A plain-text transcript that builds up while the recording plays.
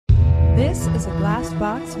This is a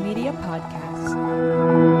Glassbox Media podcast.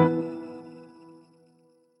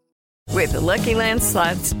 With the Lucky Land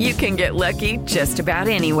Slots, you can get lucky just about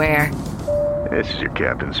anywhere. This is your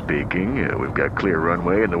captain speaking. We've got clear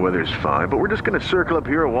runway and the weather's fine, but we're just going to circle up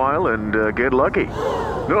here a while and get lucky.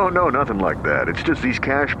 No, nothing like that. It's just these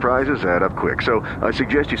cash prizes add up quick. So I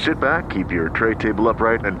suggest you sit back, keep your tray table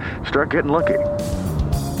upright, and start getting lucky.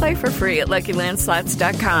 Play for free at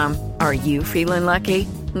LuckyLandSlots.com. Are you feeling lucky?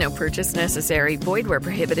 No purchase necessary. Void where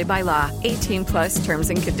prohibited by law. 18 plus terms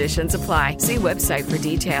and conditions apply. See website for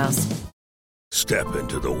details. Step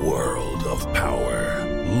into the world of power,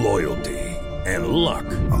 loyalty, and luck.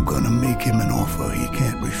 I'm gonna make him an offer he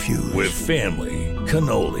can't refuse. With family,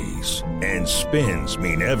 cannolis, and spins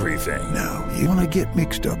mean everything. Now, you wanna get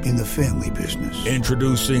mixed up in the family business.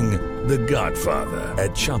 Introducing The Godfather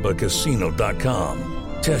at ChumbaCasino.com.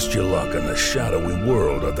 Test your luck in the shadowy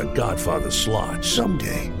world of The Godfather slot.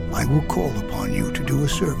 Someday, I will call upon you to do a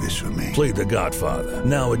service for me. Play The Godfather,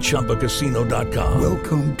 now at ChumbaCasino.com.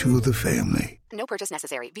 Welcome to the family. No purchase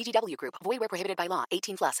necessary. VGW Group. Void where prohibited by law.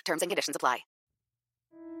 18 plus. Terms and conditions apply.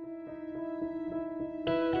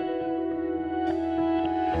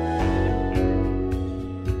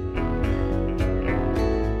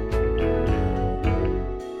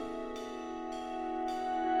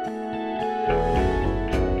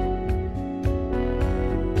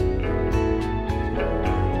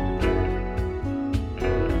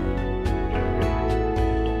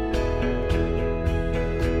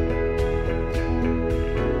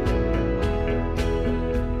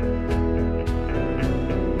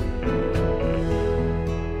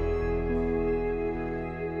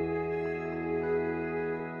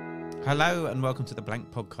 Hello and welcome to the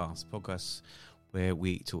Blank podcast where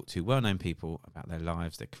we talk to well-known people about their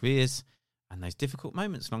lives, their careers, and those difficult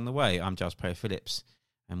moments along the way. I'm Giles Perry Phillips,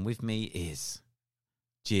 and with me is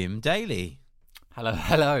Jim Daly. Hello.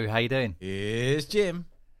 How you doing? Here's Jim.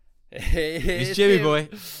 It's Jimmy boy.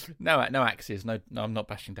 No axes. No, I'm not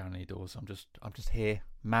bashing down any doors. I'm just here,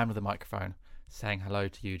 man with a microphone, saying hello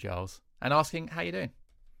to you, Giles, and asking how you doing.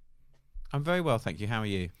 I'm very well, thank you. How are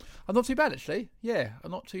you? I'm not too bad, actually. Yeah,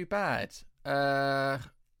 I'm not too bad.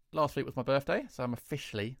 Last week was my birthday, so I'm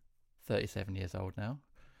officially 37 years old now.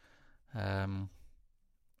 And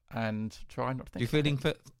trying not to think. You feeling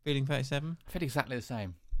 37? I feel exactly the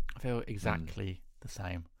same. The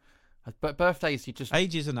same. But birthdays, you just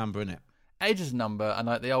Age is a number, isn't it? Age is a number, and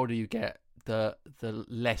like the older you get, the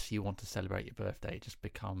less you want to celebrate your birthday.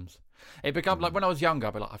 It becomes like when I was younger,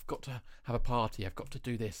 I'd be like, I've got to have a party, I've got to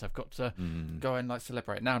do this, I've got to go and like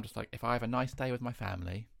celebrate. Now I'm just like, if I have a nice day with my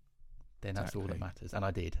family, then that's all that matters. And I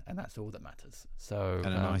did, and that's all that matters. So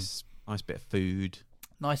and a nice bit of food.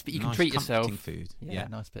 Nice bit you can treat yourself. Food. Yeah,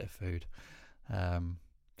 nice bit of food.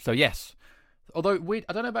 So yes. Although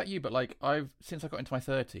I don't know about you, but like since I got into my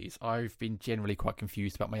 30s, I've been generally quite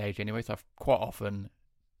confused about my age anyway. So I've quite often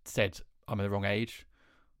said I'm in the wrong age.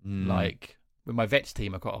 Like with my vets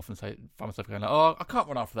team, I quite often find myself going like, "Oh, I can't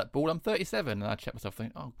run after that ball. I'm 37," and I check myself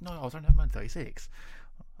thinking, "Oh no, I was only 36."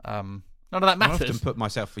 None of that matters. I often put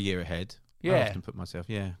myself a year ahead. Yeah, I often put myself.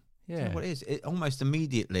 Yeah. Yeah. You know what it is? It almost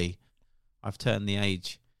immediately, I've turned the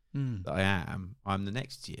age that I am. I'm the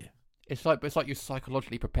next year. It's like you're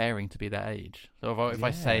psychologically preparing to be that age. So if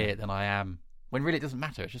I say it, then I am. When really it doesn't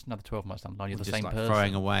matter. It's just another 12 months down the line. You're the same person.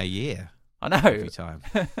 Throwing away a year. I know. Every time.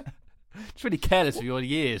 It's really careless of your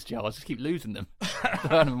years, Joe. I just keep losing them.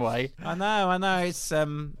 Throwing them away. I know. It's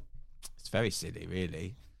very silly,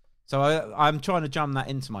 really. So I'm trying to jam that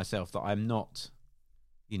into myself that I'm not,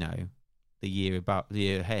 the year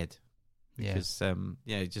ahead. Because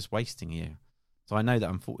just wasting a year. So I know that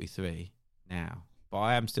I'm 43 now. But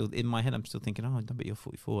I am still, in my head, I'm still thinking, oh, but you're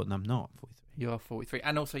 44, and I'm not 43. You're 43.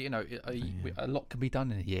 And also, a lot can be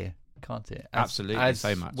done in a year, can't it? Absolutely,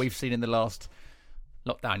 so much. We've seen in the last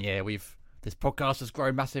lockdown year, this podcast has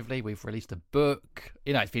grown massively. We've released a book.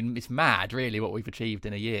 It's mad, really, what we've achieved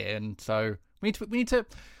in a year. And so we need to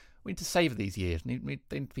savor these years. They need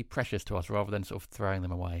to be precious to us rather than sort of throwing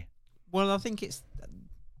them away. Well, I think it's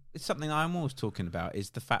something I'm always talking about,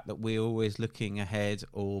 is the fact that we're always looking ahead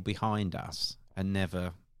or behind us and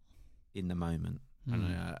never in the moment.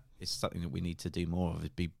 And it's something that we need to do more of, is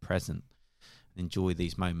be present and enjoy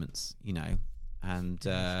these moments, And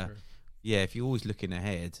if you're always looking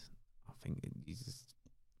ahead, I think you're just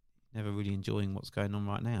never really enjoying what's going on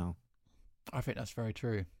right now. I think that's very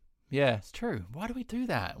true. Yeah, it's true. Why do we do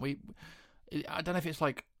that? I don't know if it's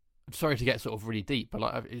like, I'm sorry to get sort of really deep, but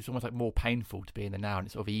like it's almost like more painful to be in the now, and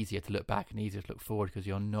it's sort of easier to look back and easier to look forward because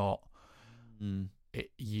you're not.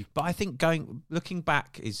 But I think looking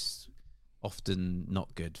back is often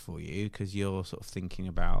not good for you because you're sort of thinking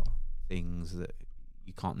about things that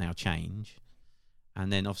you can't now change,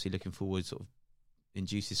 and then obviously looking forward sort of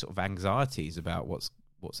induces sort of anxieties about what's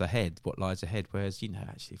ahead, what lies ahead. Whereas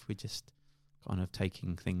actually, if we're just kind of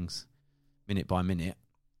taking things minute by minute,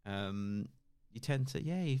 you tend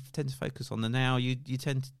to focus on the now. You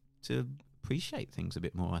tend to appreciate things a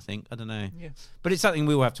bit more. I think, I don't know, but it's something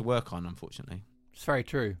we will have to work on, unfortunately. It's very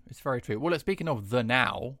true. Well, speaking of the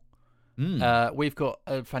now, we've got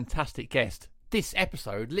a fantastic guest. This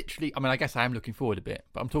episode, literally, I mean, I guess I am looking forward a bit,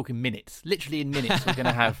 but I'm talking minutes. Literally in minutes, we're going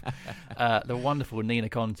to have the wonderful Nina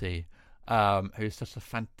Conti, who's just a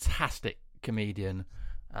fantastic comedian,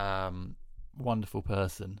 wonderful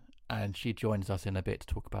person. And she joins us in a bit to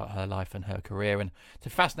talk about her life and her career. And it's a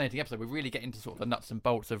fascinating episode. We really get into sort of the nuts and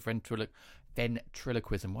bolts of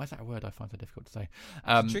ventriloquism. Why is that a word I find so difficult to say?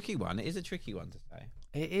 It's a tricky one. It is a tricky one to say.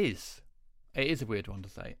 It is. It is a weird one to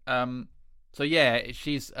say. So, yeah,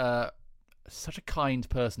 she's such a kind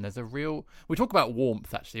person. There's a real... We talk about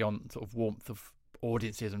warmth, actually, on sort of warmth of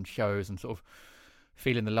audiences and shows and sort of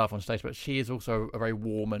feeling the love on stage. But she is also a very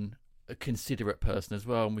warm and a considerate person as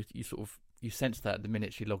well. And you sense that the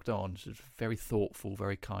minute she logged on. She's a very thoughtful,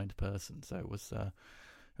 very kind person. So it was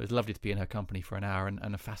lovely to be in her company for an hour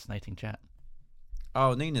and a fascinating chat.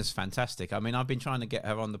 Oh, Nina's fantastic. I mean, I've been trying to get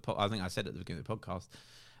her on the I think I said at the beginning of the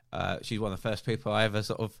podcast, she's one of the first people I ever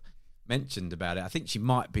sort of mentioned about it. I think she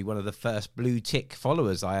might be one of the first blue tick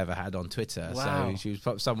followers I ever had on Twitter. Wow. So she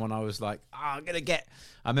was someone I was like, I'm going to get...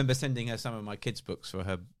 I remember sending her some of my kids' books for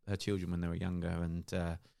her children when they were younger. And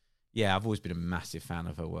I've always been a massive fan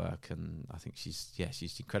of her work. And I think she's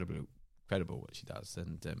incredible what she does.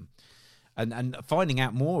 And finding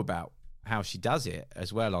out more about how she does it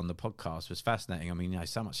as well on the podcast was fascinating. I mean,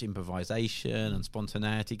 so much improvisation and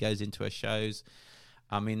spontaneity goes into her shows.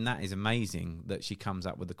 I mean, that is amazing that she comes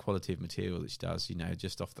up with the quality of material that she does,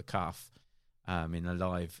 just off the cuff, in a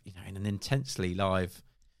live, in an intensely live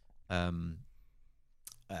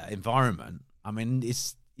environment. I mean,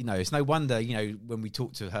 it's no wonder, when we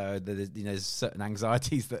talk to her, that there's certain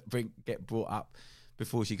anxieties that get brought up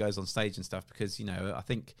before she goes on stage and stuff, because, I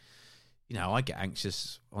think, I get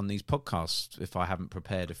anxious on these podcasts if I haven't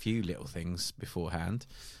prepared a few little things beforehand.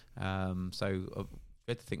 So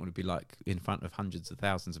to think what it'd be like in front of hundreds of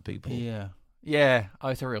thousands of people. Yeah. Oh,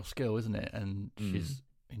 it's a real skill, isn't it? And she's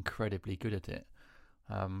incredibly good at it.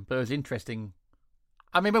 But it was interesting.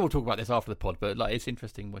 I mean, maybe we'll talk about this after the pod, but it's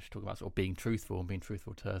interesting when she talks about sort of being truthful and being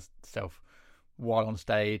truthful to herself while on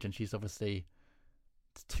stage. And she's obviously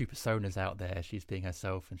two personas out there. She's being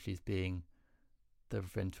herself and she's being the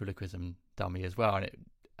ventriloquism dummy as well. And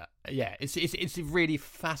it's a really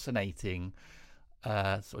fascinating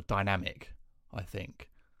sort of dynamic, I think.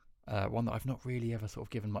 One that I've not really ever sort of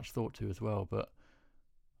given much thought to as well, but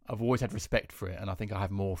I've always had respect for it, and I think I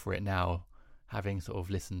have more for it now, having sort of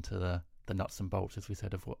listened to the nuts and bolts, as we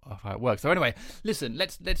said, of how it works. So anyway, listen,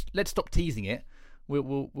 let's stop teasing it.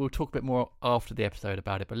 We'll talk a bit more after the episode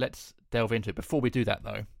about it, but let's delve into it. Before we do that,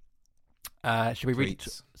 though, should we read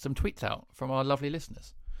some tweets out from our lovely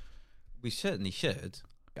listeners? We certainly should.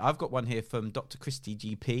 I've got one here from Dr. Christy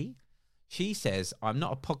GP. She says, I'm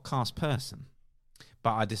not a podcast person,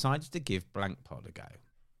 but I decided to give Blank Pod a go.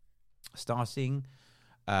 Starting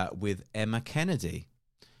with Emma Kennedy.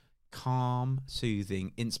 Calm,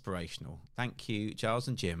 soothing, inspirational. Thank you, Giles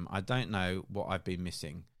and Jim. I don't know what I've been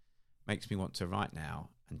missing. Makes me want to write now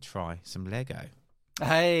and try some Lego.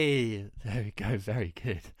 Hey, there we go. Very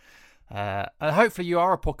good. And hopefully you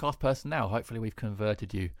are a podcast person now. Hopefully we've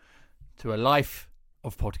converted you to a life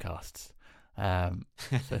of podcasts.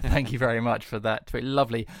 So thank you very much for that tweet.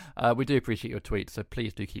 Lovely. We do appreciate your tweets, so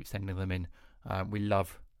please do keep sending them in. We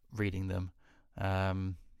love reading them.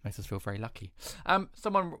 Makes us feel very lucky.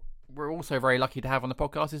 Someone we're also very lucky to have on the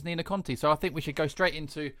podcast is Nina Conti, so I think we should go straight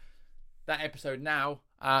into that episode now.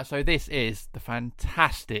 So this is the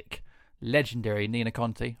fantastic, legendary Nina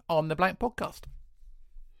Conti on the Blank Podcast.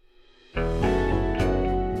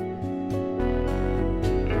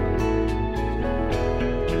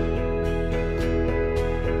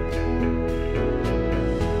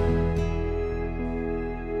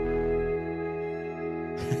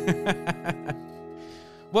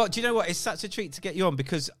 Well, do you know what? It's such a treat to get you on,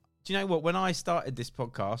 because do you know what? When I started this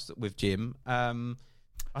podcast with Jim, I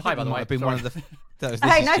hi, by the way. Have been one of the.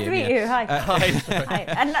 Hi, nice to meet you. Hi. Hi.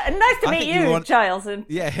 And nice to meet you, Giles.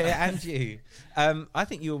 Yeah, and you. I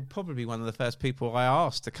think you're probably one of the first people I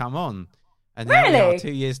asked to come on. And really? Here we are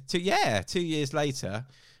 2 years. 2 years later.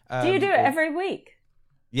 Do you do it every week?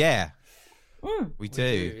 Yeah, we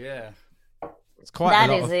do. Yeah, it's quite. That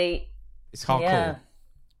a lot is It's hardcore.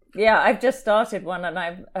 Yeah, I've just started one, and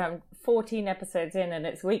I've 14 episodes in and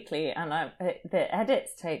it's weekly, and the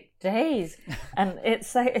edits take days, and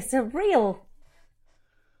it's a real.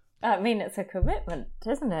 I mean, it's a commitment,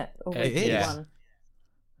 isn't it? It is.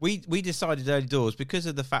 We decided early doors, because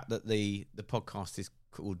of the fact that the podcast is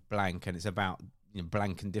called Blank, and it's about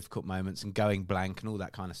blank and difficult moments and going blank and all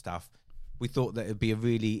that kind of stuff. We thought that it would be a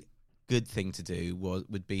really good thing to do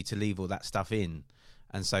would be to leave all that stuff in,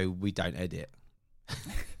 and so we don't edit.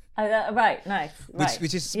 Right, nice.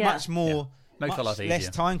 Which is much more, Makes much it a lot less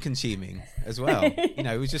easier. time consuming as well.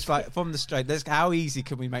 It was just like from the straight. How easy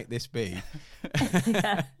can we make this be?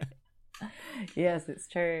 Yes, it's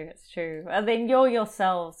true. It's true. And then you're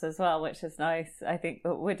yourselves as well, which is nice. I think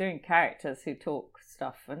we're doing characters who talk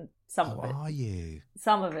stuff, and some of it. Are you?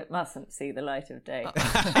 Some of it mustn't see the light of day.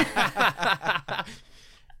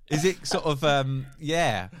 Is it sort of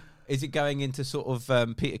Is it going into sort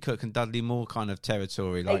of Peter Cook and Dudley Moore kind of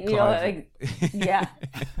territory, like Clive? Yeah,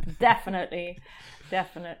 definitely.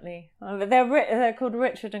 They're called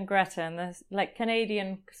Richard and Greta, and they're like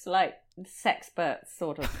Canadian, like sexperts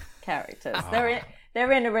sort of characters.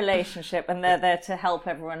 They're in a relationship, and they're there to help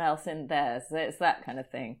everyone else in theirs. It's that kind of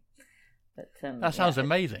thing. But, that sounds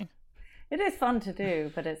amazing. It is fun to do,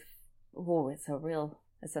 but it's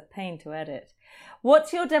a pain to edit.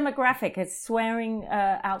 What's your demographic? Is swearing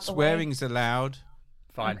out the way? Swearing's allowed.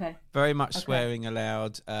 Fine. Okay. Very much swearing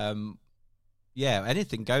allowed.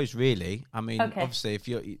 Anything goes, really. I mean, obviously, if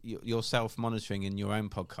you're self-monitoring in your own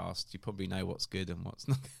podcast, you probably know what's good and what's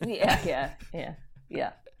not. Yeah.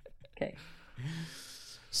 Okay.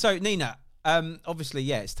 So, Nina, obviously,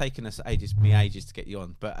 it's taken us ages to get you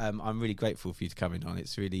on, but I'm really grateful for you to coming on.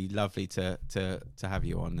 It's really lovely to have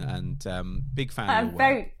you on, and big fan of your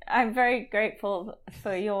work. I'm very grateful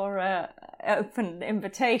for your open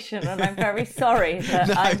invitation, and I'm very sorry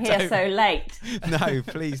that I'm here so late. No,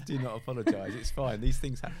 please do not apologise. It's fine. These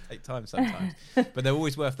things have to take time sometimes, but they're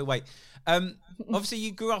always worth the wait.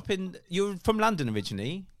 Obviously, you're from London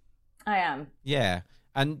originally. I am. Yeah,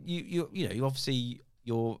 and you obviously,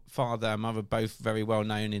 your father and mother both very well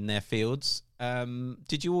known in their fields.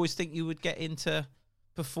 Did you always think you would get into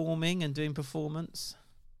performing and doing performance?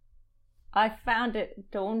 I found it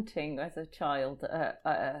daunting as a child.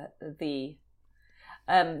 The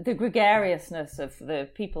gregariousness of the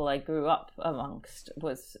people I grew up amongst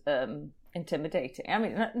was intimidating. I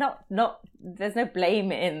mean, not. There's no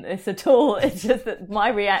blame in this at all. It's just that my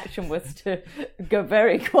reaction was to go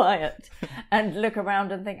very quiet and look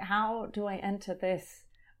around and think, how do I enter this?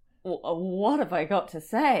 What have I got to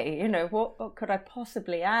say? What could I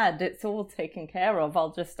possibly add? It's all taken care of.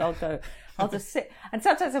 I'll just sit. And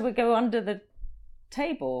sometimes I would go under the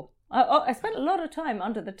table. I spent a lot of time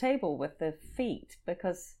under the table with the feet,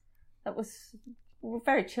 because we're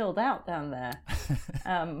very chilled out down there.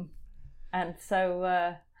 And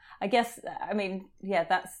so I guess,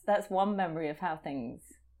 that's one memory of how things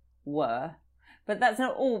were. But that's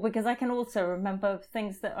not all, because I can also remember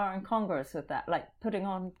things that are incongruous with that, like putting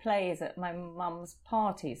on plays at my mum's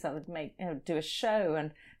parties. I would do a show,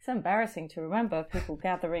 and it's so embarrassing to remember people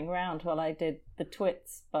gathering around while I did The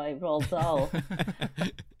Twits by Roald Dahl.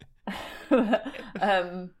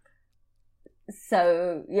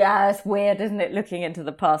 So it's weird, isn't it, looking into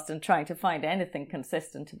the past and trying to find anything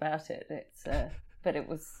consistent about it. But it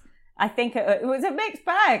was, I think it was a mixed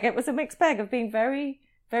bag. It was a mixed bag of being very,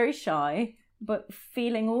 very shy, but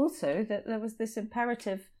feeling also that there was this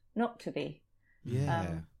imperative not to be.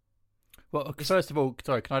 Yeah. Well, first of all,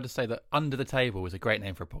 sorry, can I just say that Under the Table is a great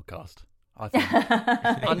name for a podcast? I think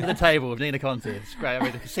Under the Table with Nina Conti. It's great. I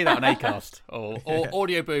mean, you can see that on Acast or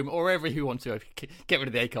Audio Boom or wherever you want to. Get rid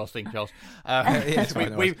of the Acast thing, Charles.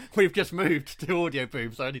 We've just moved to Audio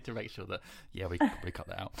Boom, so I need to make sure that we can probably cut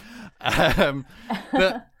that out.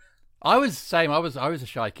 But I was the same. I was a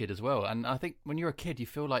shy kid as well, and I think when you're a kid, you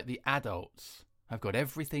feel like the adults have got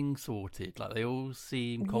everything sorted. Like they all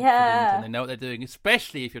seem confident and they know what they're doing.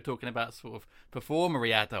 Especially if you're talking about sort of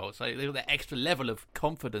performery adults, like they've got that extra level of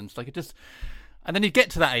confidence. Like it just, and then you get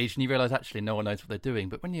to that age and you realise actually no one knows what they're doing.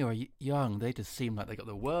 But when you're young, they just seem like they got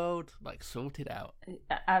the world like sorted out.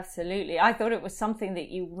 Absolutely, I thought it was something that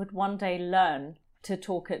you would one day learn to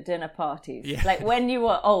talk at dinner parties. Yeah. Like when you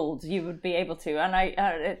were old, you would be able to, and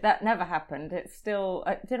that never happened. It's still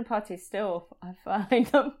dinner parties. Still, I find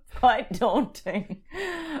them quite daunting.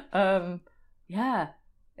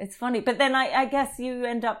 It's funny, but then I guess you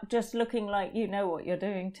end up just looking like you know what you're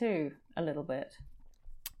doing too a little bit.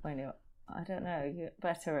 When you're, I don't know, you're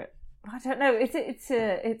better at. I don't know.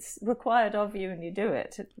 It's required of you, and you do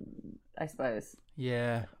it. I suppose.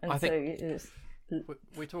 Yeah, and I think. So you just,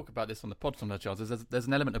 we talk about this on the pod sometimes, Charles. There's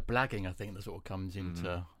an element of blagging, I think, that sort of comes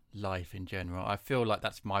into life in general. I feel like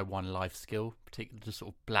that's my one life skill, particularly just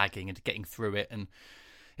sort of blagging and getting through it. And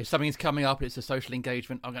if something's coming up, it's a social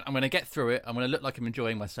engagement, I'm going to get through it. I'm going to look like I'm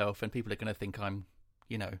enjoying myself, and people are going to think I'm,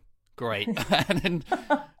 great. But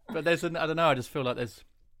I don't know, I just feel like I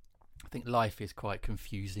think life is quite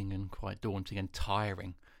confusing and quite daunting and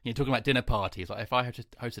tiring. You're talking about dinner parties. Like if I had to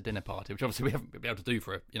host a dinner party, which obviously we haven't been able to do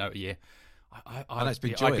for a year, I'd be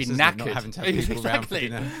knackered. Not having to have people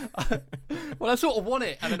exactly. around for dinner. Well, I sort of want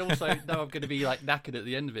it, and then also know I'm going to be like knackered at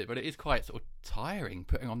the end of it. But it is quite sort of tiring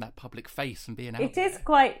putting on that public face and being out. It is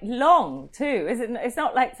quite long too, isn't it? It's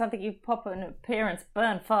not like something you pop an appearance,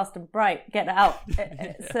 burn fast and bright, get out,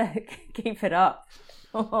 so keep it up.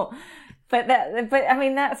 But I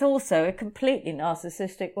mean, that's also a completely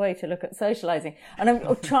narcissistic way to look at socializing. And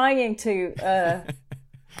I'm trying to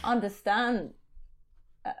understand,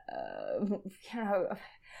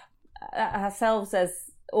 ourselves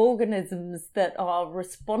as organisms that are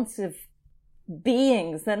responsive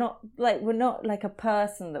beings. We're not like a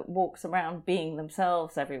person that walks around being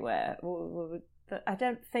themselves everywhere. I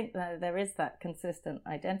don't think that there is that consistent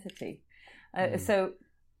identity. So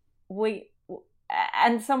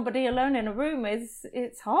and somebody alone in a room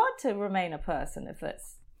it's hard to remain a person if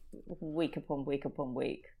that's week upon week upon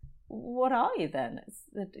week. What are you then?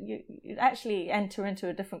 You actually enter into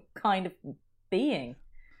a different kind of being.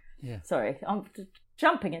 Yeah. Sorry, I'm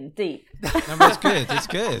jumping in deep. No, it's good. It's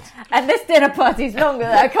good. And this dinner party's longer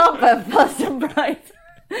than I can't burn fast and bright.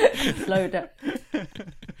 Slow down.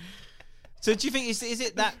 So do you think is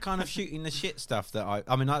it that kind of shooting the shit stuff that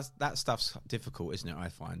I mean that stuff's difficult, isn't it? I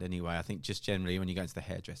find anyway. I think just generally when you go into the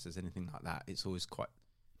hairdressers, anything like that, it's always quite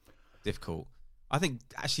difficult. I think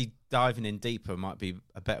actually diving in deeper might be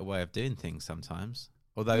a better way of doing things sometimes.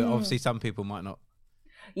 Although obviously some people might not.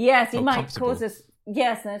 Yes, you might cause us.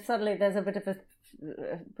 Yes, and suddenly there's a bit of a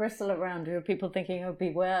bristle around you. People thinking, "Oh,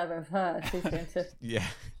 beware of her. She's going to." Yeah,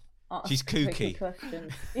 ask she's kooky.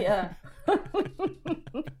 Questions. Yeah.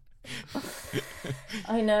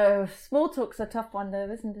 I know. Small talk's a tough one,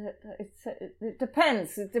 though, isn't it? It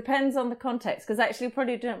depends. It depends on the context. Because actually, you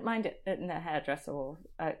probably don't mind it in a hairdresser. Or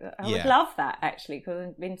I would love that actually, because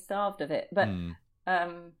I've been starved of it. But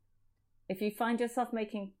if you find yourself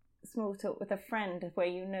making small talk with a friend where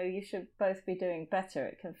you know you should both be doing better,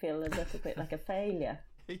 it can feel a little bit like a failure.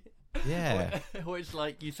 Yeah. Or it's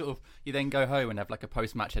like you then go home and have like a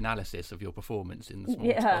post-match analysis of your performance in the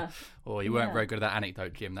small talk. Or you weren't very good at that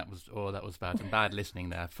anecdote, Jim. That was bad and bad listening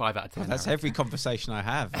there. 5 out of 10. That's every conversation I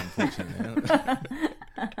have, unfortunately.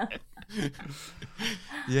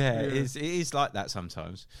 Yeah, it is like that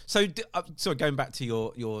sometimes. So, going back to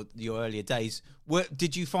your earlier days,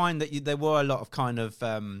 did you find that there were a lot of kind of,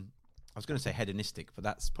 I was going to say hedonistic, but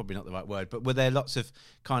that's probably not the right word, but were there lots of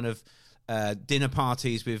kind of dinner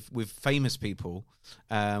parties with famous people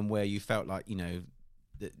where you felt like,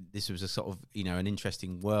 that this was a sort of, an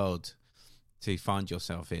interesting world to find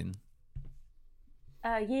yourself in?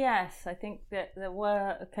 Yes, I think that there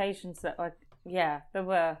were occasions that there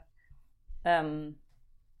were.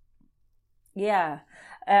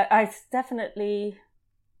 I definitely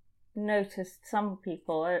noticed some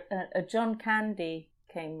people. John Candy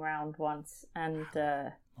came round once, and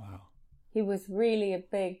wow. He was really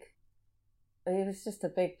he was just a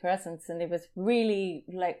big presence, and he was really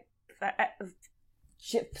like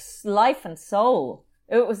life and soul.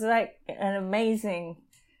 It was like an amazing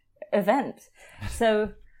event.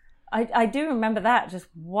 So I do remember that, just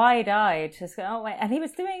wide-eyed, just go, oh, wait. And he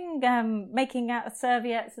was doing, making out of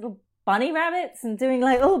serviettes, little bunny rabbits, and doing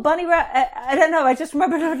like, oh, bunny rabbit. I don't know. I just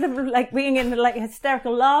remember like being in like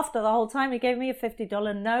hysterical laughter the whole time. He gave me a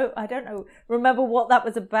 $50 note. I don't remember what that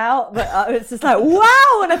was about, but I was just like,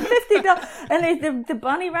 wow, and a $50. And the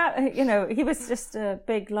bunny rabbit, he was just a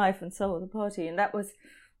big life and soul of the party. And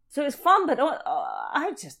so it was fun, but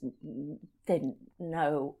I just didn't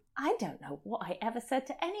know. I don't know what I ever said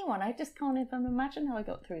to anyone. I just can't even imagine how I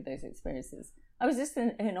got through those experiences. I was just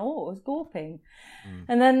in awe. I was gawping.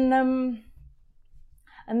 And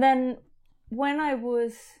then when I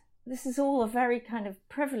was, this is all a very kind of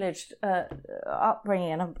privileged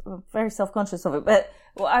upbringing, and I'm very self-conscious of it. But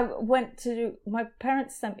my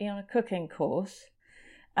parents sent me on a cooking course,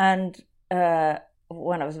 and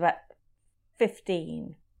when I was about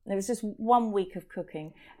 15, it was just 1 week of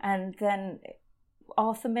cooking, and then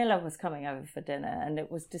Arthur Miller was coming over for dinner, and it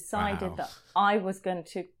was decided that I was going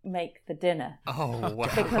to make the dinner. Oh, wow.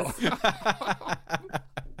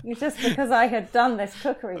 Because I had done this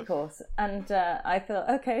cookery course, and I thought,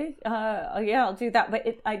 okay, I'll do that. But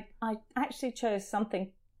I actually chose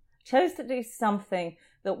something chose to do something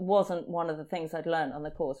that wasn't one of the things I'd learned on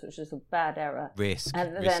the course, which was a bad error. Risky.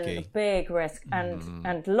 Then a big risk,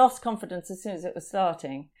 and lost confidence as soon as it was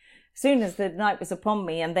starting. As soon as the night was upon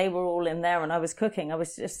me and they were all in there and I was cooking, I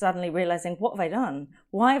was just suddenly realising, what have I done?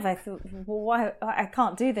 Why have why I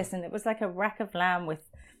can't do this? And it was like a rack of lamb with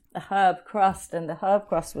a herb crust, and the herb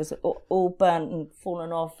crust was all burnt and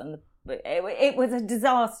fallen off, and it was a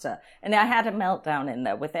disaster. And I had a meltdown in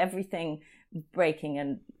there with everything breaking,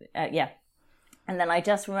 and And then I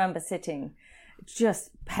just remember sitting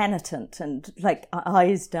just penitent and like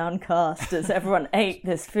eyes downcast as everyone ate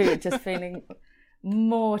this food, just feeling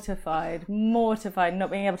mortified,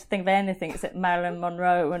 not being able to think of anything except Marilyn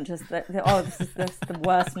Monroe, and just this is the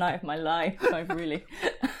worst night of my life. I really.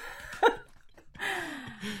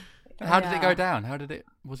 How did it go down?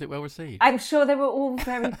 Was it well received? I'm sure they were all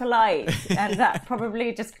very polite, and that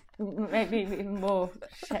probably just made me even more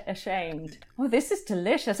ashamed. Oh, this is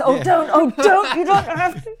delicious. Oh, don't, you don't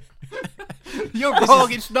have to. You're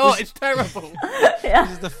wrong, it's not, it's terrible. Yeah.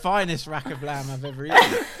 This is the finest rack of lamb I've ever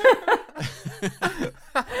eaten.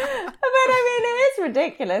 But I mean, it is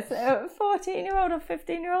ridiculous. A 14-year-old or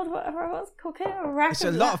 15-year-old, whatever it was, cooking a rack It's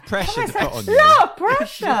of a lot of pressure to put on you. A lot of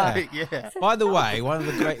pressure. Yeah. By the way, one of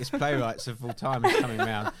the greatest playwrights of all time is coming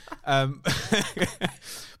around.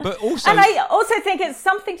 But also... And I also think it's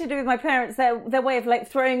something to do with my parents, their way of like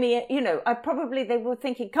throwing me, they were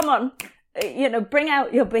thinking, come on, bring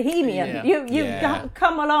out your bohemian. Yeah.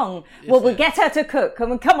 Come along. We'll get her to cook.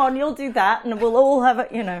 Come on, you'll do that, and we'll all have it,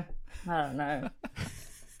 I don't know.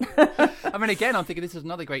 I mean, again, I'm thinking this is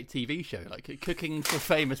another great TV show, like cooking for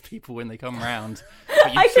famous people when they come round.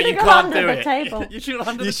 I should have gone under the table. You should have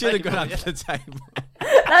gone under the table.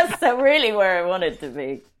 That's really where I wanted to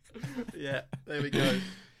be. Yeah, there we go.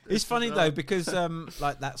 It's funny though, because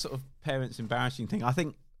like that sort of parents embarrassing thing. I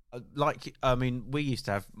think, we used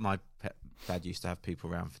to have dad used to have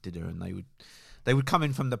people around for dinner, and they would come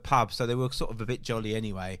in from the pub, so they were sort of a bit jolly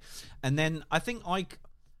anyway. And then I think I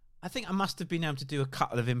must have been able to do a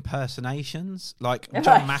couple of impersonations, like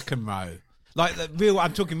John McEnroe. Like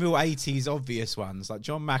I'm talking real 80s obvious ones, like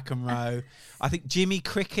John McEnroe. I think Jimmy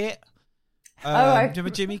Cricket. Do you remember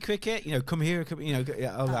Jimmy Cricket? Come here,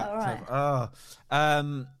 all that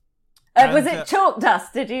stuff. Was it chalk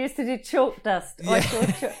dust? Did you used to do chalk dust?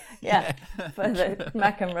 Yeah. For the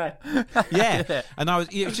McEnroe. Yeah, and I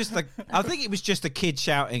think it was just a kid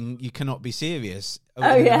shouting, "You cannot be serious," with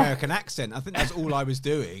an American accent. I think that's all I was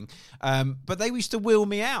doing. But they used to wheel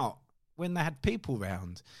me out when they had people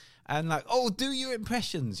round, and like, do your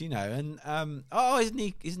impressions, and isn't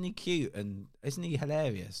he cute, and isn't he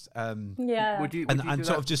hilarious? Would you and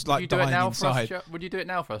sort of just like dying inside. Would you do it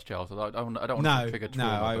now for us, Charles? I don't want to trigger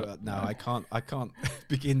trauma. No, I can't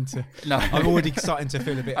begin to. No, I'm already starting to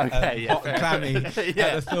feel a bit hot and clammy at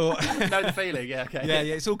the thought. Know the feeling, yeah, okay.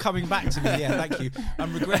 Yeah, it's all coming back to me. Yeah, thank you.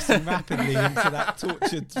 I'm regressing rapidly into that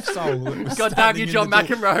tortured soul. That was God damn you, John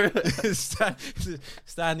McEnroe!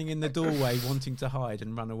 Standing in the doorway, wanting to hide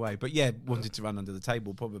and run away. But wanted to run under the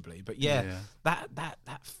table probably. But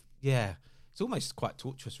it's almost quite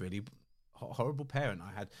torturous, really. Horrible parent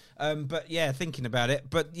I had. But thinking about it.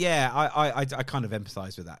 But I kind of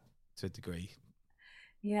empathise with that to a degree.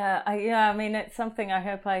 I mean, it's something I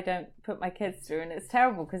hope I don't put my kids through, and it's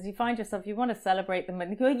terrible because you find yourself, you want to celebrate them,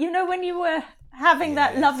 and you go, when you were having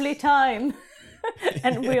that lovely time,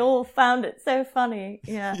 and we all found it so funny.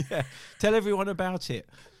 Yeah. Tell everyone about it.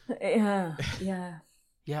 Yeah.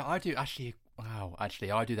 Yeah, I do actually. Wow,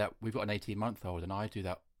 actually, I do that. We've got an 18-month-old, and I do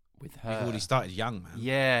that with her. You've already started young, man.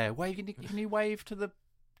 Yeah, can you wave to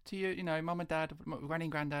mum and dad, granny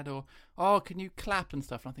and granddad, or can you clap and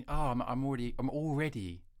stuff? And I think, I'm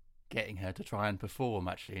already getting her to try and perform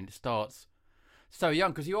actually, and it starts so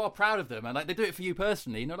young because you are proud of them, and like they do it for you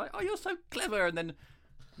personally, and they're like, you're so clever, and then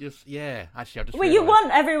actually, I just well, realised. You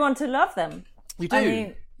want everyone to love them. You do. I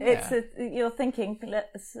mean, you're thinking,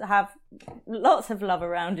 let's have lots of love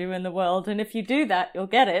around you in the world, and if you do that, you'll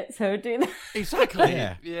get it. So do that. Exactly.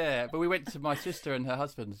 Yeah. But we went to my sister and her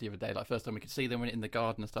husband's the other day, like first time we could see them, went in the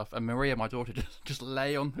garden and stuff. And Maria, my daughter, just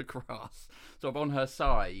lay on the grass, sort of on her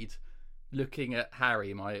side, looking at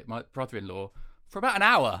Harry, my brother-in-law, for about an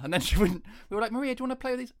hour. And then we were like, Maria, do you want to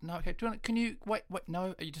play with these? No, okay. Can you wait?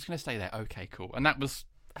 No, are you just going to stay there? Okay, cool. And that was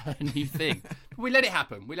her new thing. We let it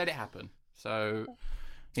happen. So.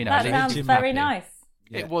 That sounds very nice.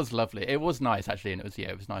 Yeah. It was lovely. It was nice actually, and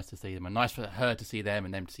it was nice to see them, and nice for her to see them,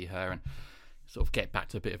 and them to see her, and sort of get back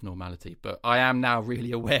to a bit of normality. But I am now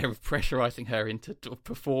really aware of pressurising her into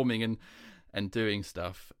performing and doing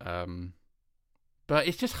stuff. But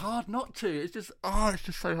it's just hard not to. It's just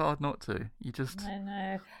so hard not to. I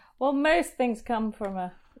know. Well, most things come from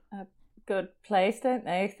a a good place, don't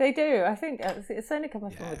they? They do. I think it's only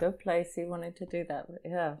coming from a good place. He wanted to do that, but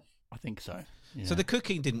yeah. I think so. Yeah. So the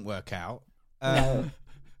cooking didn't work out, No.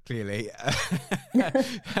 clearly.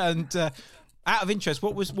 And out of interest,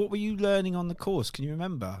 what were you learning on the course? Can you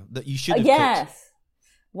remember that you should have Yes. cooked?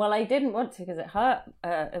 Well, I didn't want to because it hurt.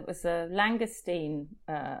 It was a langoustine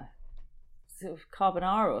sort of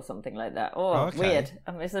carbonara or something like that. Oh, okay. weird.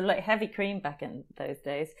 It was like heavy cream back in those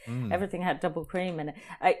days. Everything had double cream in it.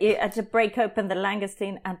 I had to break open the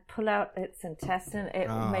langoustine and pull out its intestine. It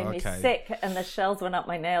made me sick, and the shells went up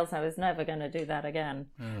my nails. I was never going to do that again.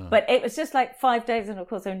 But it was just like 5 days, and of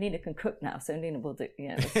course, Nina can cook now, so Nina will do.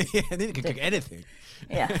 Yeah, Nina can cook anything.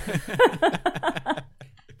 Yeah.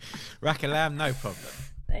 Rack a lamb, no problem.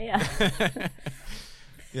 Yeah.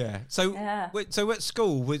 Yeah. So at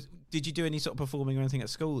school, did you do any sort of performing or anything at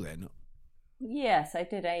school then? Yes, I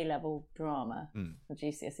did A-level drama, or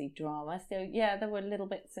GCSE drama. So yeah, there were little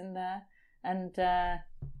bits in there, and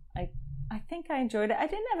I think I enjoyed it. I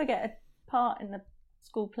didn't ever get a part in the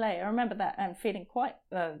school play. I remember that and feeling quite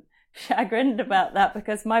chagrined about that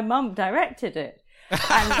because my mum directed it. And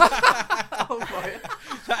oh my!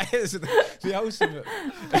 That is the ultimate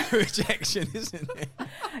rejection, isn't it?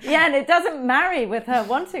 Yeah, and it doesn't marry with her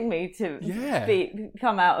wanting me to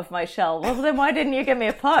come out of my shell. Well, then why didn't you give me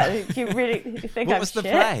a part? Do you really think What I'm was the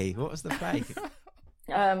shit? play? What was the play?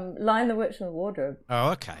 Lion, the Witch and the Wardrobe.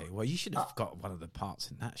 Oh, okay. Well, you should have got one of the parts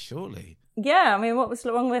in that, surely. Yeah, I mean, what was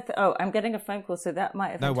wrong with... Oh, I'm getting a phone call, so that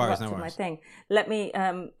might have interrupted my thing. Let me...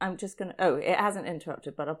 I'm just going to... Oh, it hasn't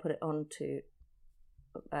interrupted, but I'll put it on to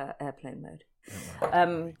airplane mode.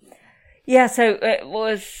 Yeah, so it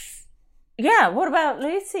was... Yeah, what about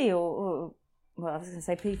Lucy or well, I was going to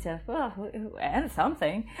say Peter. Well, and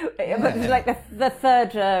something. Yeah. But it's like the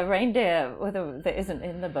third reindeer that isn't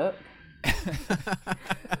in the book.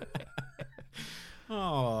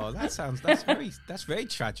 Oh, that's very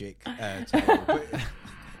tragic. Terrible.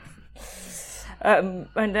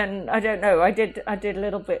 And then I don't know. I did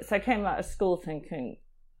little bits. I came out of school thinking,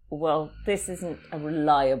 well, this isn't a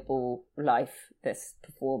reliable life. This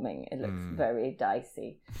performing, it looks very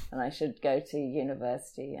dicey, and I should go to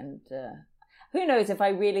university. And who knows if I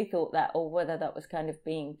really thought that, or whether that was kind of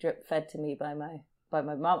being drip fed to me by my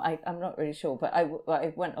mum. I'm not really sure, but I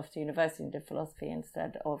went off to university and did philosophy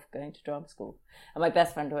instead of going to drama school. And my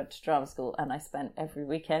best friend went to drama school, and I spent every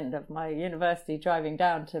weekend of my university driving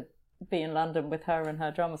down to be in London with her and her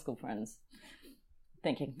drama school friends,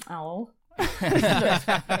 thinking, oh,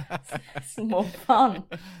 it's more fun.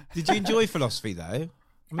 Did you enjoy philosophy though? I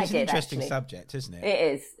mean, it's an interesting actually. subject, isn't it?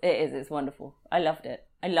 It is. It's wonderful. I loved it.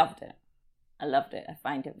 I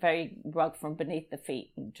find it very rug from beneath the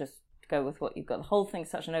feet, and just go with what you've got. The whole thing's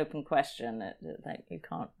such an open question that you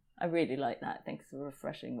can't. I really like that. I think it's a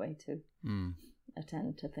refreshing way to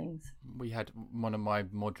attend to things. We had one of my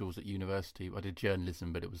modules at university. I did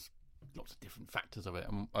journalism, but it was lots of different factors of it,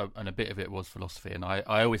 and a bit of it was philosophy, and I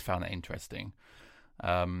always found that interesting.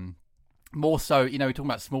 More so, we were talking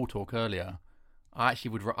about small talk earlier. I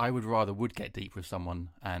would rather get deep with someone,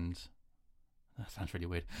 and that sounds really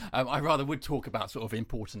weird. I rather would talk about sort of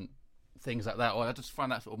important things like that, or I just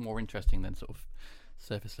find that sort of more interesting than sort of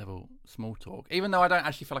surface level small talk. Even though I don't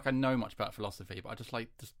actually feel like I know much about philosophy, but I just like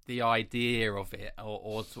just the idea of it,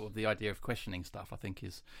 or sort of the idea of questioning stuff. I think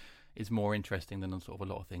is more interesting than sort of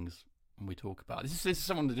a lot of things we talk about. This is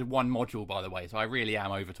someone that did one module, by the way, so I really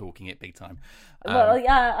am over talking it big time. Well,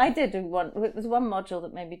 yeah, I did do one. It was one module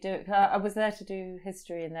that made me do it. I was there to do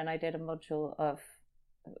history, and then I did a module of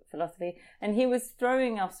philosophy, and he was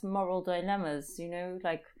throwing us moral dilemmas.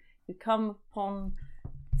 Like you come upon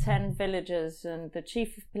 10 villagers, and the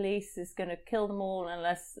chief of police is going to kill them all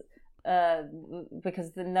unless.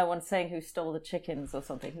 Because then no one's saying who stole the chickens or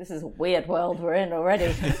something. This is a weird world we're in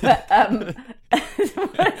already. But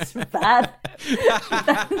it's bad.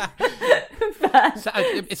 So,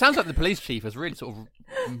 it sounds like the police chief has really sort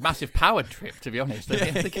of massive power trip, to be honest. I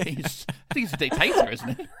think he's a dictator,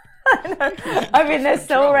 isn't he? I mean, there's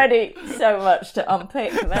already so much to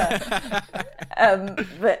unpick there. And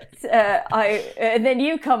then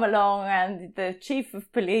you come along, and the chief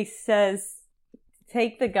of police says,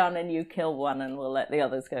 take the gun and you kill one, and we'll let the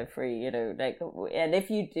others go free, and if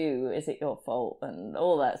you do, is it your fault, and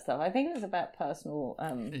all that stuff. I think it was about personal,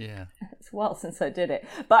 it's a while since I did it,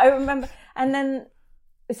 but I remember. And then,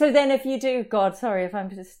 so then if you do, God, sorry if I'm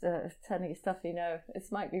just telling you stuff, this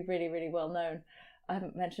might be really, really well known. I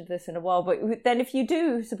haven't mentioned this in a while, but then if you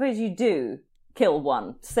do, suppose you do kill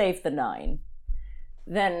one, save the 9,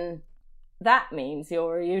 then that means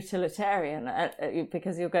you're a utilitarian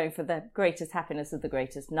because you're going for the greatest happiness of the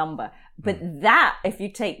greatest number. But that, if you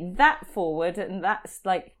take that forward and that's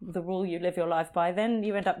like the rule you live your life by, then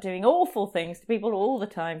you end up doing awful things to people all the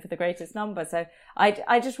time for the greatest number. So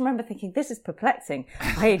I just remember thinking, this is perplexing.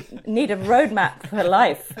 I need a roadmap for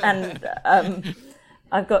life, and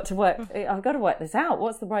I've got to work this out.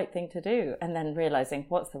 What's the right thing to do? And then realizing,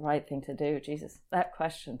 what's the right thing to do? Jesus, that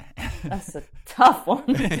question, that's a tough one.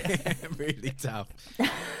 Really tough.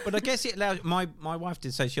 But I guess it allowed, my wife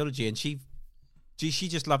did sociology, and she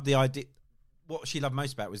just loved the idea. What she loved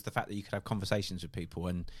most about it was the fact that you could have conversations with people,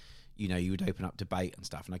 and you would open up debate and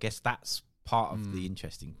stuff. And I guess that's part of the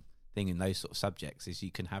interesting thing in those sort of subjects, is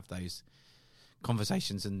you can have those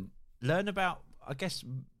conversations and learn about, I guess,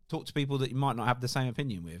 talk to people that you might not have the same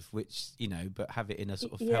opinion with, which, but have it in a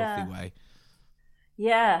sort of healthy way.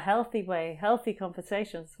 Yeah, healthy way. Healthy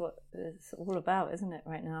conversations, what it's all about, isn't it,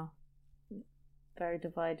 right now? Very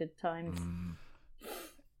divided times.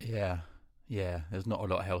 Yeah. There's not a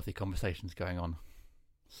lot of healthy conversations going on,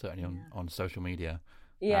 certainly on social media.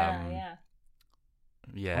 Yeah.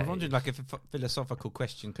 I was wondering, like, if a philosophical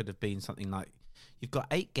question could have been something like, you've got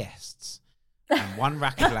 8 guests and 1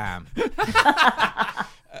 rack of lamb.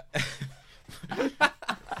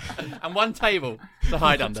 And 1 table to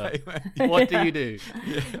hide under. What do you do?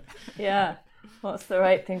 Yeah. What's the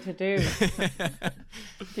right thing to do?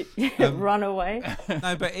 Run away?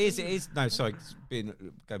 No, but it is. No, sorry.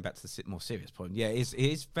 Going back to the more serious point. Yeah, it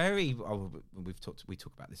is very. We talk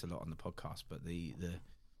about this a lot on the podcast, but the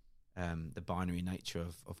binary nature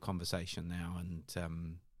of conversation now,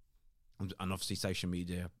 and obviously social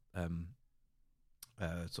media,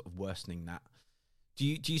 sort of worsening that. Do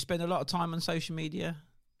you spend a lot of time on social media,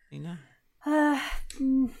 Nina?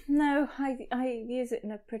 No, I use it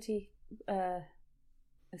in a pretty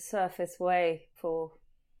surface way for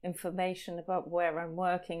information about where I'm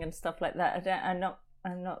working and stuff like that. I'm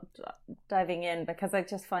not diving in because I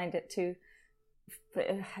just find it too.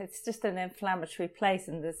 It's just an inflammatory place,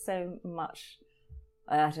 and there's so much.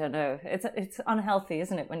 I don't know. It's unhealthy,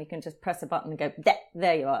 isn't it? When you can just press a button and go,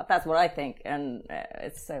 there you are. That's what I think, and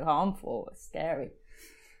it's so harmful. It's scary.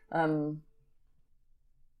 No,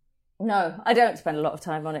 I don't spend a lot of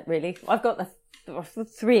time on it, really. I've got the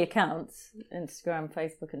 3 accounts, Instagram,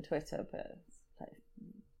 Facebook and Twitter, but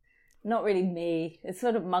it's not really me. It's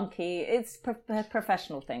sort of monkey. It's a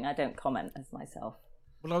professional thing. I don't comment as myself.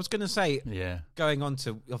 Well, I was going to say, going on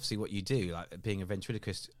to obviously what you do, like being a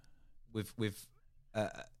ventriloquist, with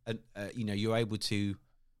you're able to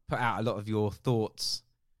put out a lot of your thoughts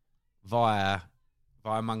via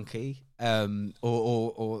Monkey,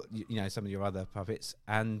 or some of your other puppets,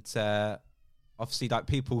 and obviously, like,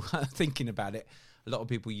 people thinking about it, a lot of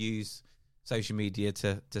people use social media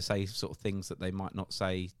to say sort of things that they might not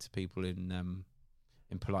say to people in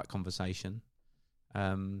polite conversation.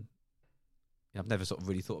 I've never sort of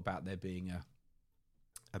really thought about there being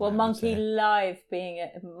Monkey Live being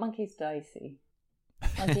Monkey's dicey.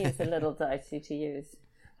 Monkey is a little dicey to use.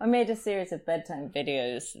 I made a series of bedtime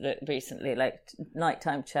videos recently, like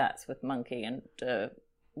nighttime chats with Monkey, and the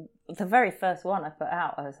very first one I put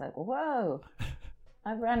out, I was like, whoa,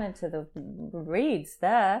 I ran into the reeds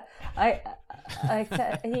there. I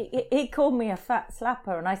said, he called me a fat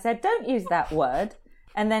slapper, and I said, don't use that word.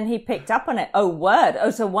 And then he picked up on it. Oh, word.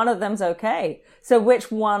 Oh, so one of them's okay. So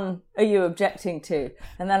which one are you objecting to?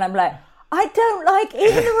 And then I'm like, I don't like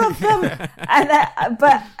either of them. And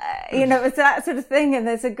it's that sort of thing. And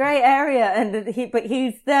there's a grey area, and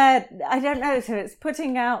he's there. I don't know. So it's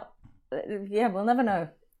putting out. Yeah, we'll never know.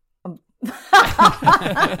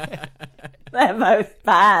 They're both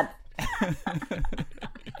bad.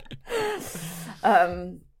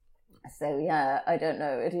 So yeah, I don't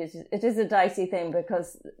know. It is a dicey thing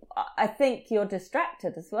because I think you're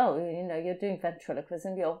distracted as well. You're doing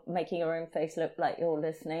ventriloquism. You're making your own face look like you're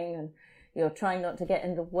listening, and you're trying not to get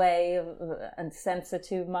in the way and censor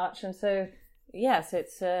too much. And so yes,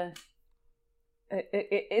 it's a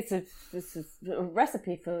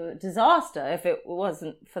recipe for disaster if it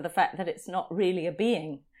wasn't for the fact that it's not really a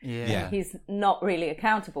being. Yeah. He's not really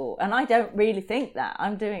accountable. And I don't really think that.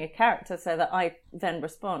 I'm doing a character so that I then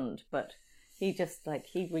respond. But he just,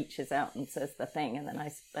 he reaches out and says the thing, and then I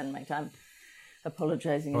spend my time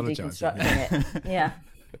apologising and deconstructing it. Yeah.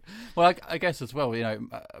 Well, I guess as well,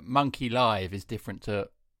 Monkey Live is different to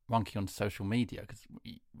Monkey on social media, because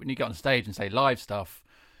when you get on stage and say live stuff,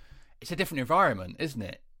 it's a different environment, isn't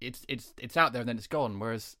it? It's out there and then it's gone,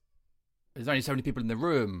 whereas there's only so many people in the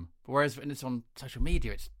room. Whereas when it's on social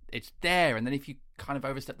media, it's there, and then if you kind of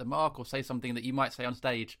overstep the mark or say something that you might say on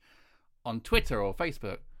stage on Twitter or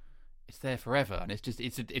Facebook, it's there forever, and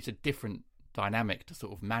it's a different dynamic to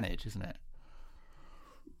sort of manage, isn't it?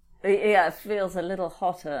 Yeah, it feels a little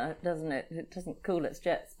hotter, doesn't it? It doesn't cool its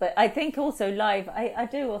jets. But I think also live, I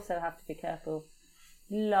do also have to be careful.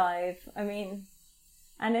 Live, I mean,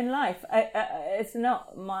 and in life, it's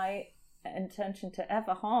not my intention to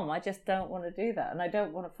ever harm. I just don't want to do that. And I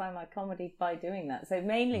don't want to find my comedy by doing that. So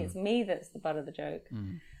mainly it's me that's the butt of the joke.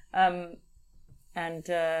 And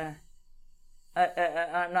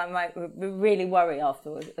I might really worry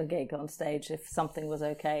after a gig on stage if something was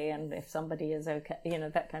okay and if somebody is okay,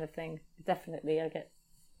 that kind of thing. Definitely I get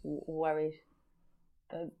worried.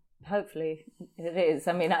 But hopefully it is.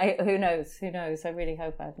 I mean, who knows? I really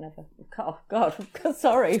hope I've never... Oh, God,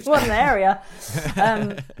 sorry, what an area.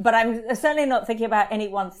 But I'm certainly not thinking about any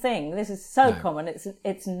one thing. This is so common.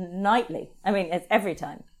 It's nightly. I mean, it's every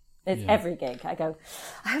time. It's every gig. I go,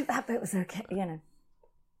 I hope that bit was okay, Yeah,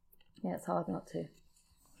 it's hard not to.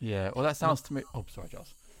 Yeah, well, that sounds to me... Oh, sorry,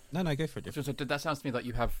 Joss. No, go for it. So that sounds to me like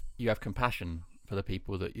you have compassion for the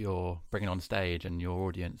people that you're bringing on stage and your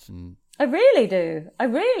audience. And I really do.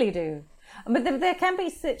 But there can be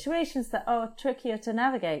situations that are trickier to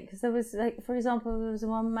navigate. Because there was, like, for example, there was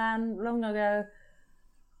one man long ago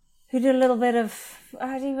who did a little bit of...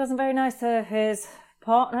 he wasn't very nice to his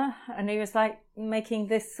partner, and he was like making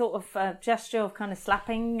this sort of gesture of kind of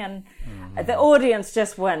slapping, and the audience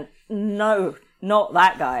just went, no, not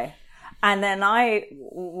that guy. And then I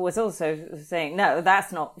was also saying, no,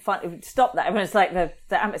 that's not fun, stop that. I mean, it's like the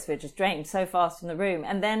atmosphere just drained so fast from the room.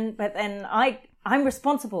 But then I'm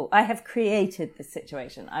responsible. I have created this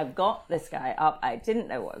situation. I've got this guy up. I didn't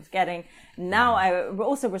know what I was getting. Now I'm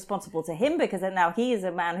also responsible to him, because now he is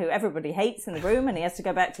a man who everybody hates in the room, and he has to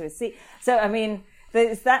go back to his seat. So, I mean,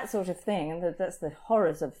 there's that sort of thing, and that's the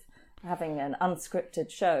horrors of having an unscripted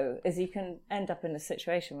show, is you can end up in a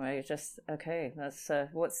situation where you're just, okay, that's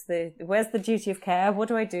where's the duty of care? What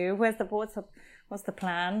do I do? What's the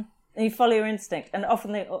plan? And you follow your instinct, and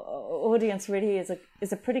often the audience really is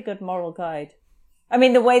a pretty good moral guide. I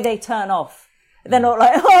mean, the way they turn off, they're not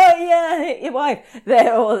like, oh yeah, hit your wife.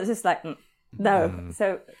 They're all just like, no.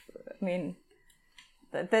 So, I mean,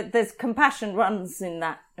 there's compassion runs in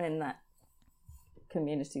that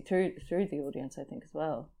community through the audience, I think, as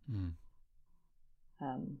well.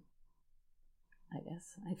 I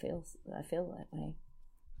guess I feel that way.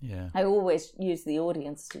 Yeah. I always use the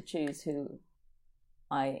audience to choose who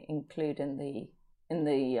I include in the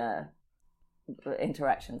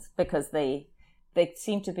interactions, because they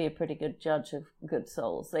seem to be a pretty good judge of good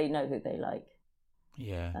souls. They know who they like.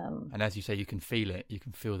 Yeah. And as you say, you can feel it. You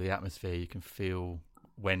can feel the atmosphere. You can feel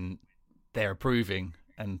when they're approving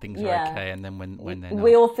and things are okay, and then when they're not.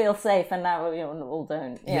 We all feel safe, and now we all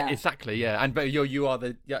don't. Yeah, exactly. Yeah, and but you are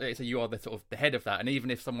the sort of the head of that. And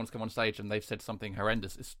even if someone's come on stage and they've said something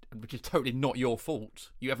horrendous, which is totally not your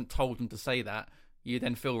fault, you haven't told them to say that. You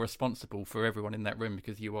then feel responsible for everyone in that room,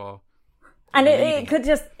 because you are. And it could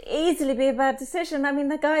just easily be a bad decision. I mean,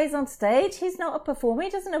 the guy's on stage, he's not a performer, he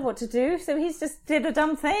doesn't know what to do, so he's just did a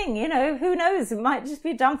dumb thing, who knows? It might just be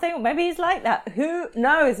a dumb thing, or maybe he's like that. Who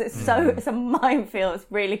knows? It's a minefield, it's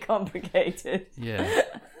really complicated. Yeah.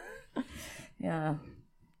 Yeah.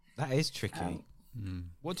 That is tricky.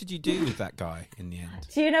 What did you do with that guy in the end?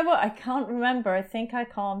 Do you know what? I can't remember. I think I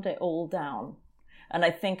calmed it all down. And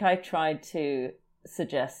I think I tried to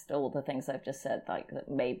suggest all the things I've just said, like that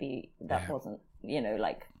maybe that wasn't, you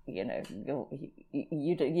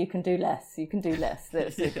can do less. You can do less.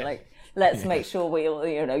 Let's make sure we all,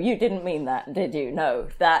 you didn't mean that, did you? No,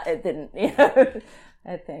 that it didn't.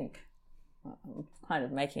 I think I'm kind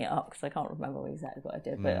of making it up because I can't remember exactly what I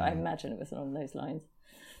did, but I imagine it was along those lines.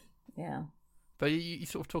 Yeah. But you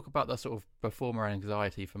sort of talk about the sort of performer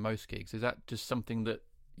anxiety for most gigs. Is that just something that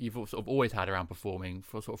you've sort of always had around performing,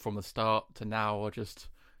 for sort of from the start to now, or just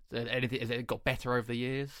anything? Has it got better over the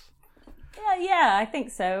years? Yeah, I think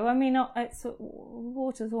so. I mean, it's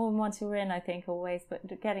water's warm once you're in, I think, always,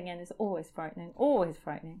 but getting in is always frightening.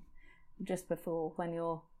 Just before, when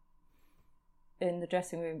you're in the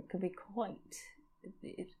dressing room, it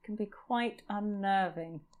can be quite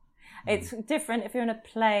unnerving. It's different if you're in a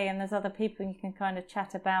play and there's other people and you can kind of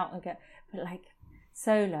chat about and but like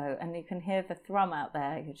solo, and you can hear the thrum out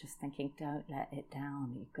there, you're just thinking, don't let it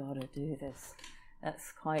down, you've got to do this.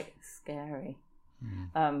 That's quite scary.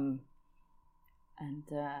 And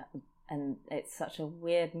it's such a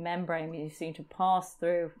weird membrane you seem to pass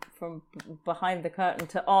through from behind the curtain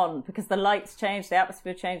to on, because the lights change, the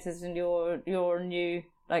atmosphere changes, and you're new.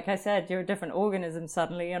 Like I said, you're a different organism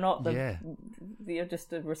suddenly. You're not you're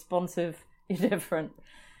just a responsive. You're different.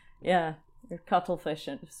 Yeah. a cuttlefish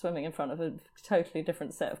swimming in front of a totally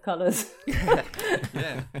different set of colours. Yeah.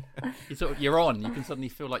 You're on. You can suddenly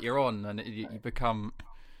feel like you're on, and you become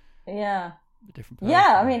a different person.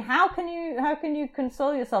 Yeah, I mean, how can you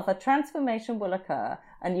console yourself? A transformation will occur,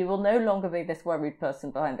 and you will no longer be this worried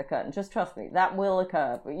person behind the curtain. Just trust me, that will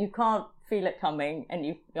occur, but you can't feel it coming, and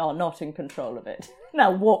you are not in control of it.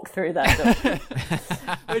 Now walk through that door.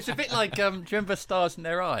 Well, it's a bit like, do you remember Stars in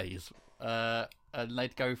Their Eyes? And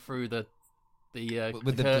they'd go through the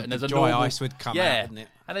with the curtain. There's a dry normal, ice would come out, wouldn't it?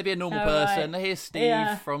 And they'd be a normal person. Right. Here's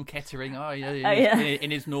Steve from Kettering.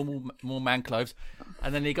 In his normal more man clothes,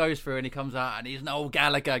 and then he goes through and he comes out and he's an old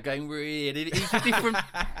Gallagher going weird. He's a different.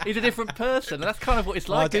 He's a different person, and that's kind of what it's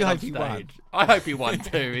like. I do hope he won. I hope he won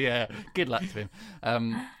too. Yeah, good luck to him.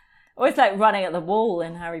 Or it's like running at the wall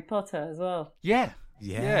in Harry Potter as well. Yeah.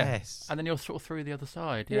 Yes. And then you're sort of through the other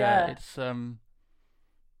side. Yeah.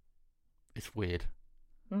 It's weird.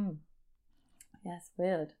 Mm. Yeah, it's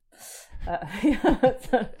weird.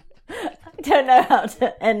 I don't know how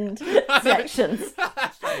to end sections.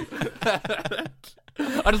 I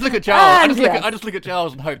just look at Giles. I just look at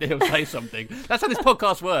Giles and hope that he'll say something. That's how this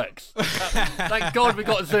podcast works. Thank God we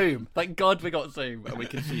got Zoom. Thank God we got Zoom and we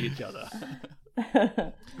can see each other.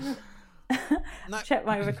 Check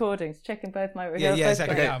my recordings. Checking both my recordings. Yeah,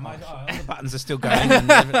 exactly. Okay. All the buttons are still going.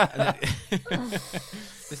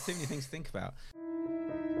 There's too many things to think about.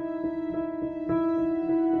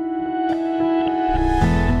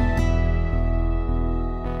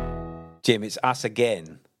 Jim, it's us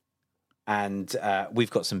again, and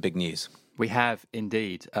we've got some big news. We have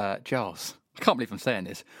indeed. Giles, I can't believe I'm saying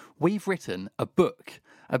this. We've written a book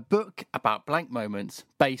about blank moments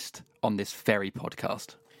based on this very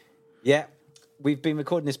podcast. Yeah, we've been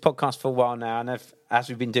recording this podcast for a while now, and as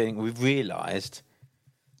we've been doing, we've realised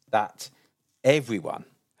that everyone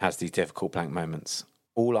has these difficult blank moments.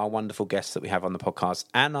 All our wonderful guests that we have on the podcast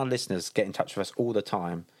and our listeners get in touch with us all the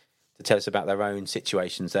time to tell us about their own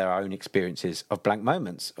situations, their own experiences of blank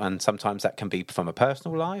moments. And sometimes that can be from a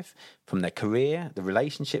personal life, from their career, the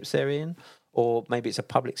relationships they're in, or maybe it's a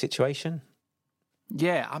public situation.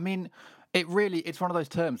 Yeah, I mean, it's one of those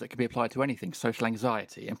terms that can be applied to anything. Social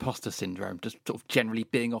anxiety, imposter syndrome, just sort of generally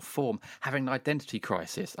being off form, having an identity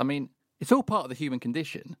crisis. I mean, it's all part of the human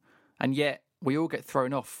condition. And yet we all get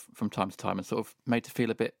thrown off from time to time and sort of made to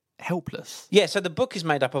feel a bit helpless. Yeah, so the book is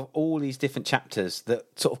made up of all these different chapters that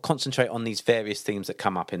sort of concentrate on these various themes that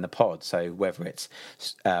come up in the pod. So whether it's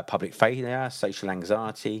public failure, social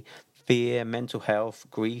anxiety, fear, mental health,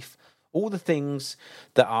 grief, all the things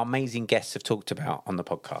that our amazing guests have talked about on the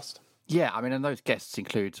podcast. Yeah, I mean, and those guests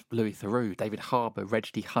include Louis Theroux, David Harbour, Reg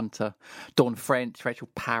D. Hunter, Dawn French, Rachel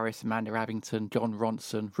Parris, Amanda Abington, John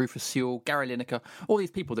Ronson, Rufus Sewell, Gary Lineker, all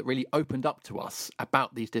these people that really opened up to us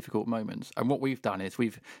about these difficult moments. And what we've done is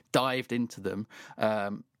we've dived into them,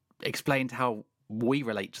 explained how we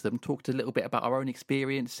relate to them, talked a little bit about our own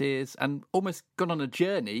experiences, and almost gone on a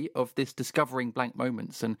journey of this discovering blank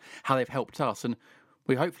moments and how they've helped us. And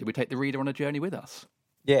hopefully we take the reader on a journey with us.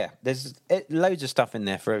 Yeah, there's loads of stuff in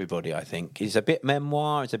there for everybody, I think. It's a bit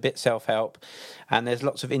memoir, it's a bit self-help, and there's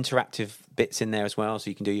lots of interactive bits in there as well, so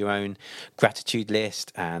you can do your own gratitude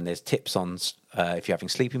list, and there's tips on if you're having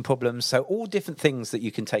sleeping problems, so all different things that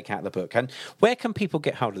you can take out of the book. And where can people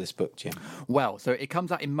get hold of this book, Jim? Well, so it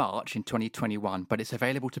comes out in March in 2021, but it's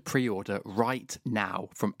available to pre-order right now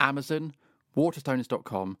from Amazon,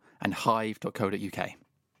 waterstoners.com and hive.co.uk.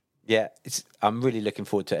 Yeah, I'm really looking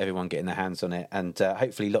forward to everyone getting their hands on it, and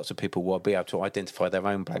hopefully lots of people will be able to identify their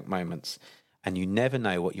own blank moments, and you never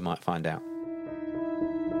know what you might find out.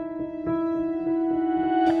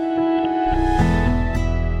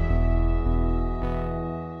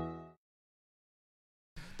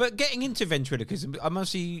 But getting into ventriloquism, I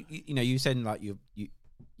must see, you said like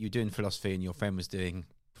you're doing philosophy and your friend was doing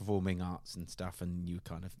performing arts and stuff, and you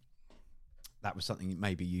kind of, that was something that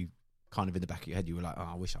maybe you kind of in the back of your head, you were like, oh,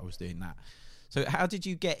 I wish I was doing that. So how did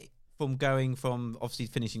you get from going from obviously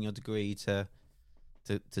finishing your degree to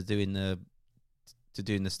doing the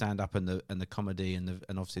stand up and the comedy and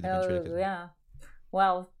obviously the ventriloquism? Yeah,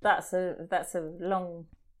 well, that's a long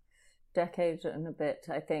decade and a bit,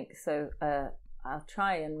 I think. So I'll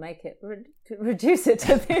try and make it reduce it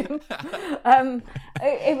to them.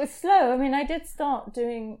 It was slow. I mean, I did start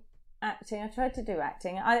doing acting. I tried to do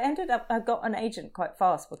acting. I got an agent quite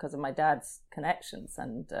fast because of my dad's connections,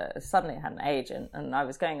 and suddenly I had an agent, and I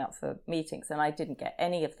was going up for meetings and I didn't get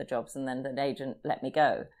any of the jobs, and then the agent let me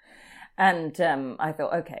go. And I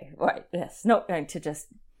thought, okay, right, it's not going to just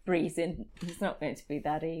breeze in. It's not going to be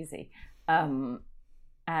that easy. And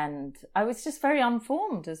I was just very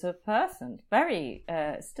unformed as a person, very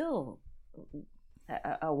still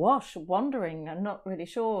awash, wandering and not really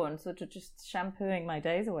sure, and sort of just shampooing my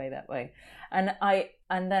days away that way.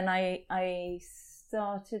 And then I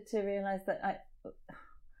started to realise that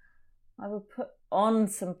I would put on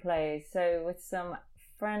some plays. So with some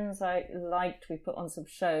friends I liked, we put on some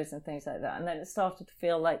shows and things like that. And then it started to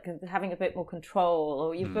feel like having a bit more control,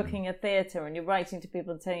 or you're booking a theatre and you're writing to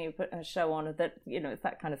people and telling you put a show on, or that, it's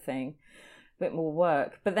that kind of thing. A bit more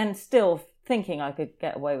work. But then still thinking I could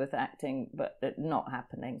get away with acting, but it not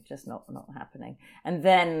happening, just not happening. And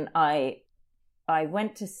then I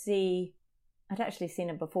went to see, I'd actually seen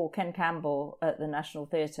him before, Ken Campbell at the National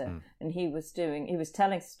Theatre, and he was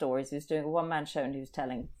telling stories. He was doing a one-man show, and he was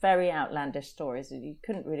telling very outlandish stories that you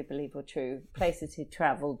couldn't really believe were true, places he'd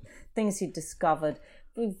travelled, things he'd discovered,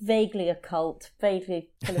 vaguely occult, vaguely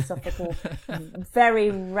philosophical,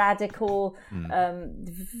 very radical,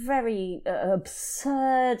 very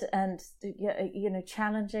absurd, and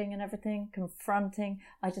challenging and everything, confronting.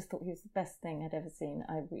 I just thought he was the best thing I'd ever seen.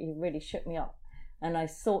 He really shook me up. And I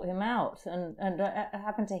sought him out, and I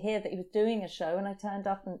happened to hear that he was doing a show, and I turned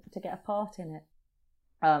up to get a part in it.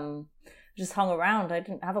 Just hung around. I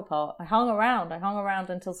didn't have a part. I hung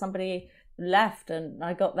around until somebody left, and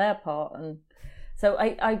I got their part. And so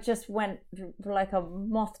I just went like a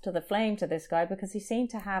moth to the flame to this guy, because he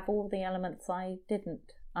seemed to have all the elements I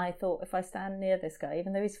didn't. I thought, if I stand near this guy,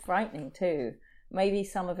 even though he's frightening too, maybe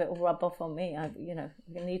some of it will rub off on me. I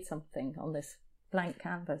need something on this blank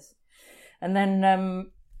canvas. And then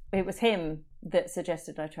it was him that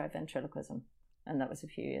suggested I try ventriloquism. And that was a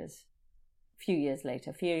few years later,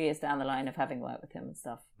 a few years down the line of having worked with him and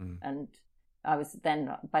stuff. And by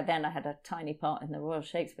then I had a tiny part in the Royal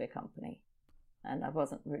Shakespeare Company. And I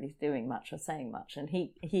wasn't really doing much or saying much. And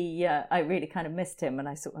I really kind of missed him, and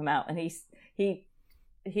I sought him out. And he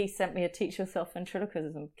sent me a teach yourself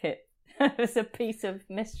ventriloquism kit. It was a piece of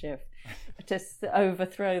mischief to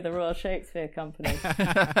overthrow the Royal Shakespeare Company.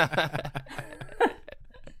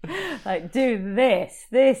 Like, do this.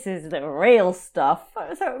 This is the real stuff.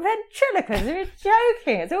 So ventriloquism, you're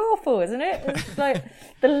joking. It's awful, isn't it? It's like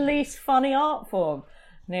the least funny art form.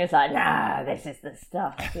 And he was like, nah, this is the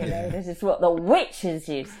stuff, this is what the witches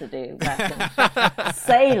used to do back in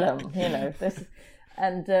Salem, this.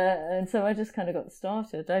 And so I just kind of got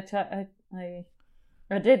started. I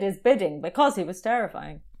did his bidding because he was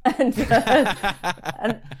terrifying, and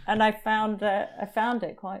I found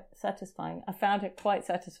it quite satisfying.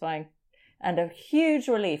 And a huge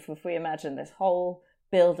relief if we imagine this whole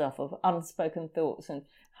build-up of unspoken thoughts and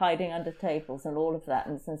hiding under tables and all of that,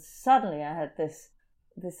 and then suddenly I had this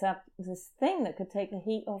thing that could take the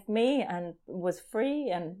heat off me and was free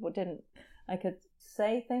and I could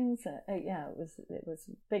say things. It was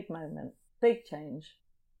a big moment, big change.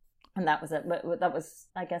 And that was it. That was,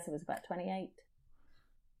 I guess it was about 28.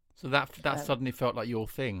 So that suddenly felt like your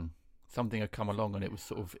thing. Something had come along, and it was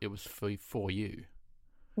for you.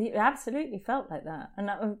 It absolutely felt like that. And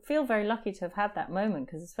I feel very lucky to have had that moment,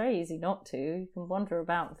 because it's very easy not to. You can wander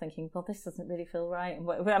about thinking, well, this doesn't really feel right.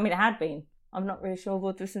 I mean, it had been. I'm not really sure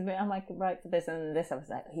what this is. I might write for this, and then this. I was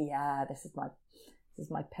like, yeah, this is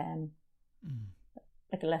my pen.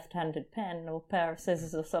 Like a left-handed pen or a pair of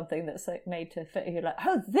scissors or something that's like made to fit. You're like,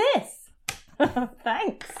 oh, this.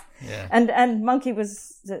 Thanks. Yeah. And Monkey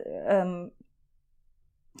was a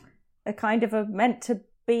kind of meant to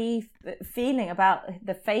be feeling about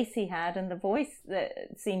the face he had and the voice that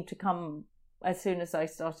seemed to come as soon as I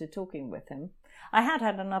started talking with him. I had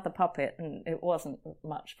another puppet, and it wasn't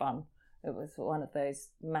much fun. It was one of those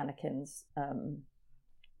mannequins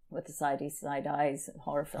with the side eyes,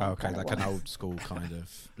 horror film. Oh, okay, like an old school kind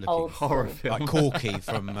of looking old horror film, like Corky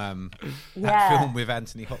from that film with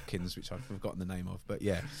Anthony Hopkins, which I've forgotten the name of, but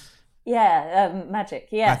yeah. Yeah, Magic.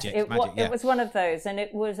 Yes, Magic, it was one of those, and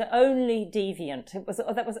it was only deviant.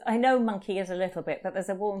 That was. I know Monkey is a little bit, but there's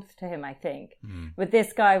a warmth to him, I think. With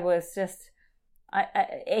this guy was just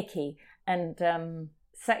icky and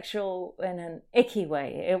sexual in an icky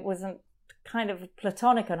way. It wasn't kind of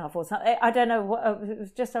platonic enough or something. I don't know what it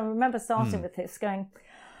was. Just I remember starting with this, going,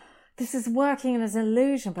 "This is working as an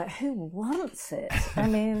illusion, but who wants it? I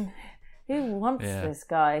mean, who wants this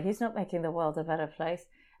guy? He's not making the world a better place."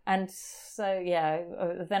 And so,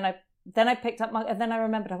 then I picked up, and then I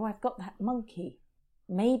remembered, oh, I've got that monkey.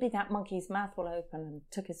 Maybe that monkey's mouth will open, and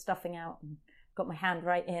took his stuffing out and got my hand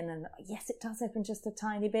right in, and yes, it does open just a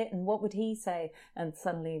tiny bit. And what would he say? And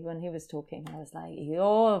suddenly, when he was talking, I was like,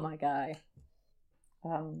 you're my guy.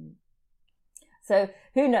 So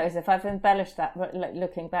who knows if I've embellished that, like,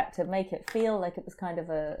 looking back, to make it feel like it was kind of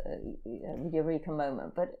a eureka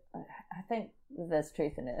moment. But I think there's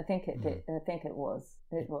truth in it. I think it did. I think it was.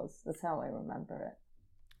 That's how I remember it.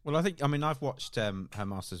 Well, I mean, I've watched Her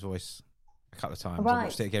Master's Voice a couple of times. Right. I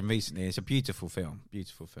watched it again recently. It's a beautiful film.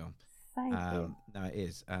 Thank you. No, it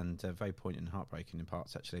is, and very poignant and heartbreaking in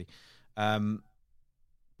parts, actually.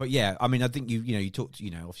 But yeah, I mean, I think you talked,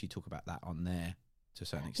 obviously you talk about that on there to a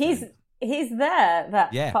certain extent. He's there.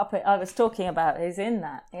 That puppet I was talking about is in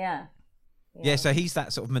that. Yeah. Yeah, so he's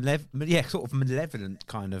that sort of malevolent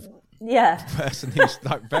kind of person who's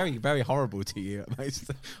like very, very horrible to you at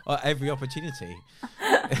most every opportunity.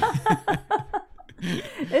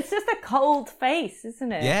 It's just a cold face,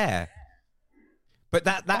 isn't it? Yeah. But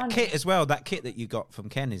that kit as well, that kit that you got from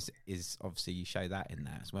Ken is obviously you show that in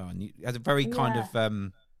there as well, and you has a very kind of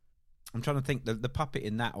I'm trying to think the puppet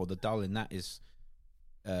in that or the doll in that is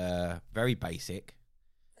very basic.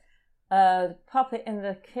 Puppet in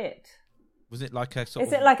the kit. Was it like a sort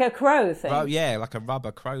Is it like a crow thing? Well, yeah, like a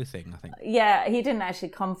rubber crow thing, I think. Yeah, he didn't actually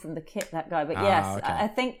come from the kit, that guy. But yes, okay. I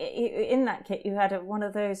think in that kit you had one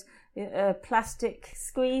of those plastic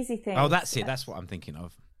squeezy things. Oh, that's it. That's what I'm thinking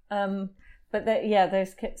of. But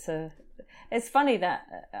those kits are... It's funny that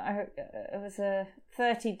it was a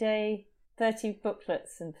 30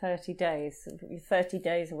 booklets in 30 days. 30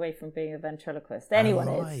 days away from being a ventriloquist. Anyone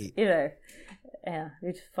is,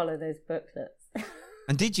 you'd follow those booklets.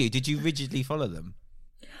 And did you rigidly follow them?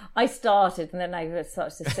 I started, and then I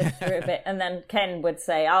started to sift through a bit, and then Ken would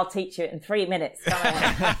say, "I'll teach you it in 3 minutes."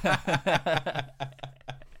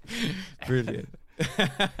 Brilliant.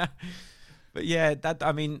 But yeah,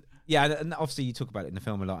 and obviously you talk about it in the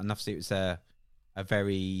film a lot, and obviously it was a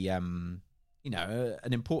very, an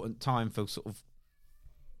important time for sort of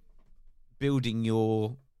building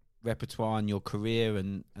your repertoire and your career,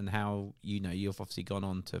 and how you've obviously gone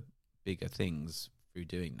on to bigger things through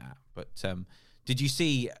doing that. But did you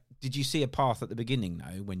see a path at the beginning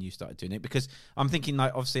though when you started doing it? Because I'm thinking,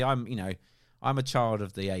 like, obviously I'm a child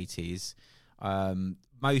of the 80s.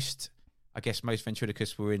 Most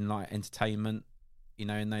ventriloquists were in like entertainment,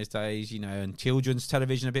 in those days, and children's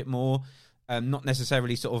television a bit more, not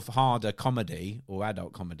necessarily sort of harder comedy or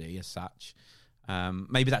adult comedy as such.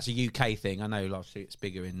 Maybe that's a UK thing. I know obviously it's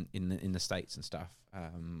bigger in the States and stuff.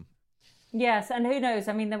 Yes, and who knows?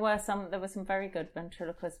 I mean, there were some very good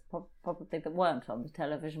ventriloquists probably that weren't on the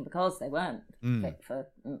television because they weren't fit for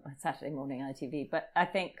Saturday morning ITV. But I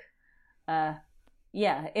think,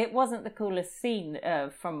 it wasn't the coolest scene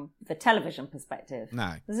from the television perspective.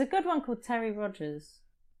 No. There's a good one called Terry Rogers.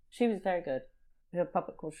 She was very good. She had a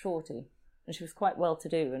puppet called Shorty, and she was quite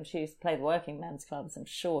well-to-do, and she used to play the working men's clubs, and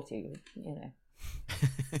Shorty would,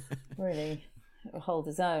 really hold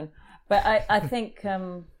his own. But I think...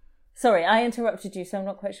 Sorry, I interrupted you, so I'm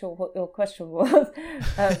not quite sure what your question was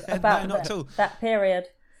about that period.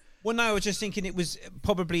 Well, no, I was just thinking it was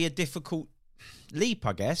probably a difficult leap,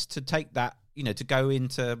 I guess, to take that, to go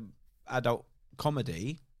into adult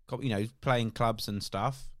comedy, playing clubs and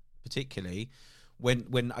stuff, particularly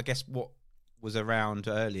when I guess what was around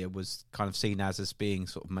earlier was kind of seen as being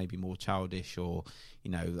sort of maybe more childish, or,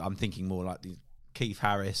 I'm thinking more like the Keith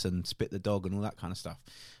Harris and Spit the Dog and all that kind of stuff,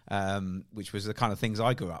 which was the kind of things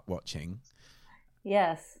I grew up watching.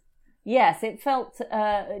 Yes, it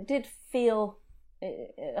did feel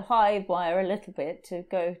high wire a little bit to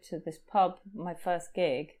go to this pub, my first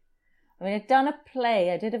gig. I mean, I'd done a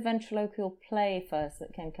play. I did a ventriloquial play first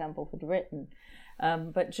that Ken Campbell had written,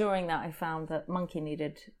 but during that I found that Monkey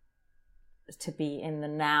needed to be in the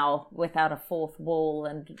now without a fourth wall,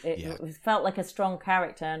 and it felt like a strong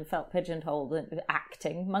character and felt pigeonholed.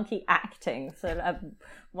 Monkey acting, so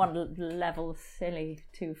one level silly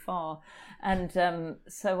too far. And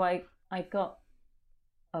so I got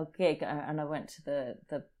a gig, and I went to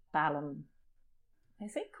the Balham.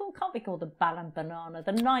 Is it called? Can't be called the Balham Banana.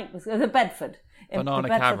 The night was the Bedford Banana the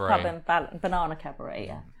Bedford Cabaret. Pub in Banana Cabaret,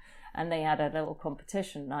 yeah. And they had a little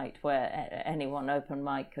competition night where anyone open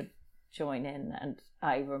mic could join in, and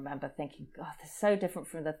I remember thinking, God, this is so different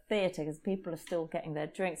from the theatre because people are still getting their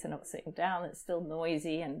drinks and not sitting down. It's still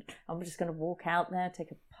noisy, and I'm just going to walk out there,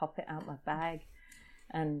 take a puppet out my bag,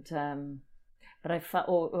 and but I felt,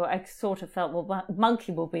 or I sort of felt, well,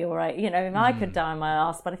 Monkey will be all right. I could die on my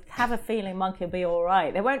ass, but I have a feeling Monkey will be all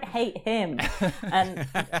right. They won't hate him, and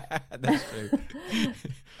that's true.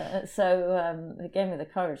 So it gave me the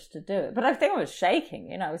courage to do it. But I think I was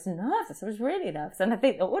shaking. I was nervous. I was really nervous, and I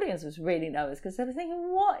think the audience was really nervous because they were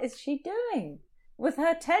thinking, "What is she doing with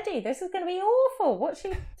her teddy? This is going to be awful. What's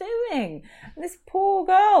she doing? This poor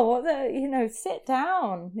girl. Sit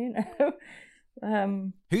down.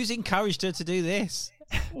 Who's encouraged her to do this?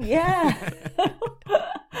 Yeah.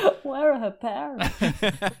 Where are her parents?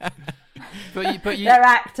 But you... They're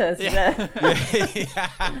actors. Yeah.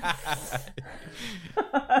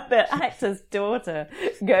 the actor's daughter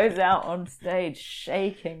goes out on stage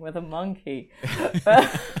shaking with a monkey.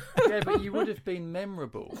 Yeah, but you would have been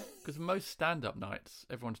memorable because most stand-up nights,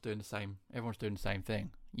 everyone's doing the same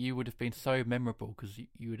thing. You would have been so memorable because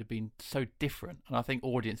you would have been so different. And I think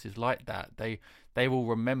audiences like that, they will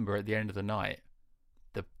remember at the end of the night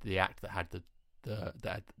the act that had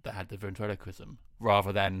that had the ventriloquism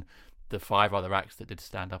rather than the 5 other acts that did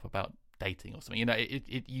stand up about dating or something. You know,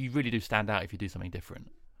 you really do stand out if you do something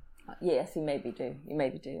different. Yes, you maybe do.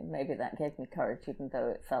 Maybe that gave me courage, even though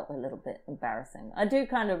it felt a little bit embarrassing. I do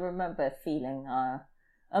kind of remember feeling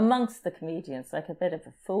amongst the comedians like a bit of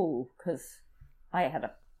a fool because I had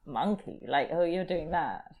a monkey. Like, oh, you're doing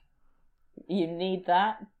that? You need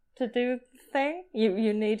that to do the thing?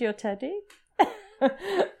 You need your teddy?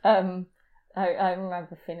 I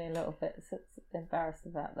remember feeling a little bit embarrassed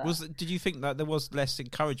about that. Did you think that there was less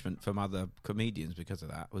encouragement from other comedians because of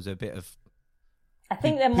that? Was there a bit of... I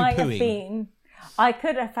think there might have been. I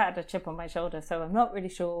could have had a chip on my shoulder, so I'm not really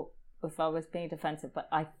sure if I was being defensive, but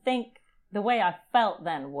I think the way I felt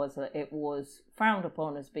then was that it was frowned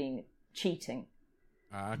upon as being cheating.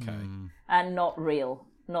 Okay. And not the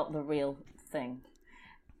real thing.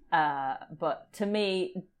 But to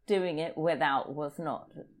me, doing it without was not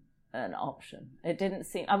an option. It didn't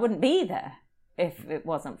seem... I wouldn't be there if it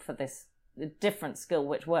wasn't for this different skill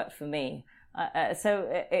which worked for me. So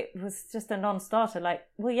it was just a non-starter. Like,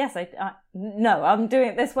 well, yes, no, I'm doing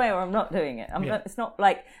it this way, or I'm not doing it. It's not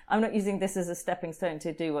like I'm not using this as a stepping stone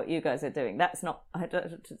to do what you guys are doing. That's not. I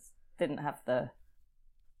just didn't have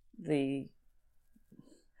the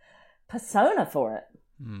persona for it.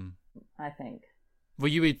 I think. Well,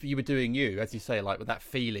 you were doing you, as you say, like with that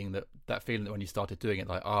feeling that when you started doing it,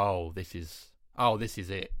 like, this is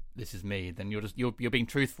it. This is me. Then you're being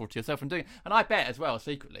truthful to yourself and doing it. And I bet as well,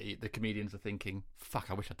 secretly, the comedians are thinking, "Fuck,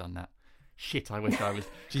 I wish I'd done that. Shit, I wish I was."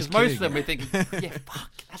 Because most of them were thinking, "Yeah,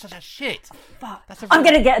 fuck, that's a shit. Fuck, I'm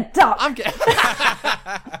gonna get a duck.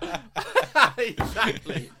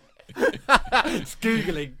 Exactly. It's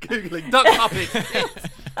googling duck puppets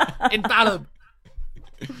in Balham.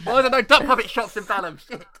 Why are there no duck puppet shops in Balham?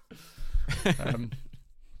 Shit.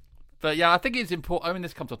 But yeah, I think it's important. I mean,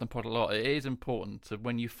 this comes up in the pod a lot. It is important to,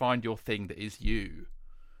 when you find your thing that is you,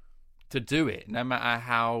 to do it, no matter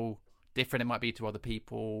how different it might be to other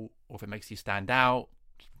people, or if it makes you stand out,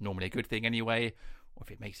 normally a good thing anyway, or if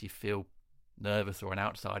it makes you feel nervous or an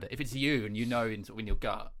outsider. If it's you and you know in your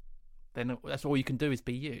gut, then that's all you can do is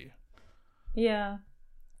be you. Yeah,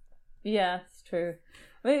 it's true.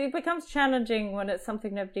 I mean, it becomes challenging when it's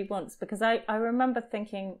something nobody wants, because I remember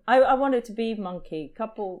thinking, I wanted to be Monkey a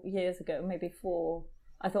couple years ago, maybe 4.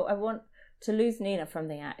 I thought I want to lose Nina from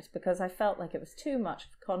the act because I felt like it was too much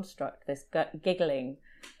of a construct, this giggling,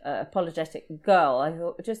 apologetic girl. I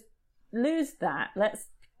thought, just lose that. Let's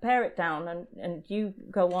pare it down and you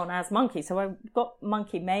go on as Monkey. So I got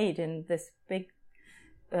Monkey made in this big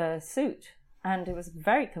suit. And it was a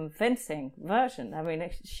very convincing version. I mean,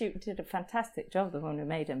 she did a fantastic job, the one who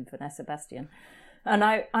made him, Vanessa Bastian. And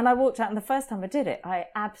I walked out, and the first time I did it, I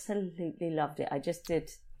absolutely loved it. I just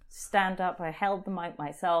did stand-up. I held the mic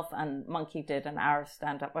myself, and Monkey did an hour of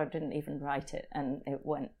stand-up. I didn't even write it, and it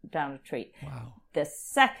went down a treat. Wow. The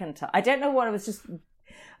second time, I don't know what it was, just,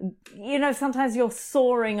 sometimes you're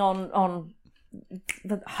soaring on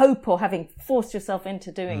the hope or having forced yourself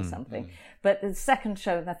into doing something. But the second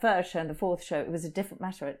show, the third show, and the fourth show, it was a different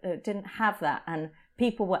matter. It didn't have that. And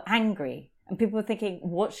people were angry. And people were thinking,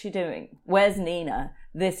 what's she doing? Where's Nina?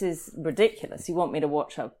 This is ridiculous. You want me to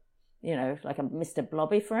watch her, like a Mr.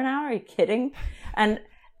 Blobby for an hour? Are you kidding? And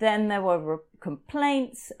then there were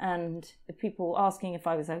complaints and people asking if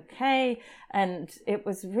I was okay. And it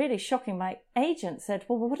was really shocking. My agent said,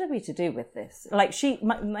 well, what are we to do with this? Like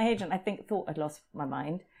my agent, I think, thought I'd lost my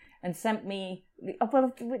mind. And sent me,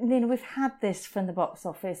 well, Nina, we've had this from the box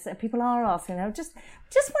office, and people are asking, I just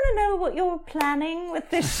want to know what you're planning with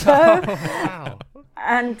this show. Wow.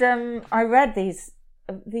 And I read these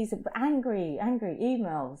angry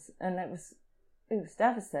emails, and it was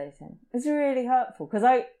devastating. It was really hurtful because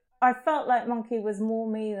I felt like Monkey was more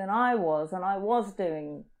me than I was, and I was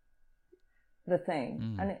doing the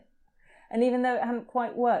thing, and even though it hadn't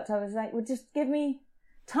quite worked, I was like, well, just give me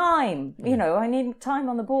time, I need time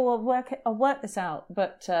on the ball. I'll work this out.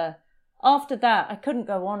 But after that, I couldn't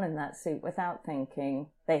go on in that suit without thinking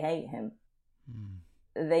they hate him.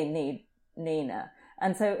 They need Nina,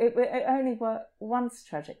 and so it only worked once,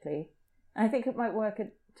 tragically. I think it might work a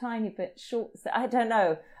tiny bit short. I don't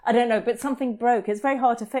know. But something broke. It's very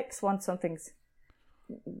hard to fix once something's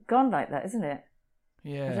gone like that, isn't it?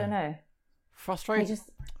 Yeah. I don't know. Frustrating.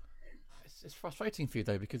 It's frustrating for you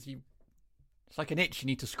though, because It's like an itch you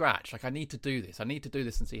need to scratch. Like, I need to do this. I need to do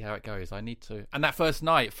this and see how it goes. I need to. And that first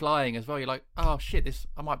night flying as well, you're like, oh shit,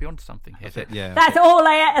 I might be onto something here. Yeah. That's all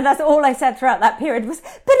I said throughout that period was,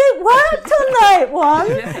 but it worked on night one.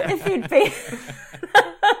 If you'd be.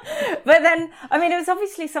 But then, I mean, it was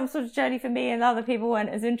obviously some sort of journey for me, and other people weren't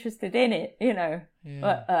as interested in it, you know. Yeah.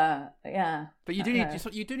 But yeah. But you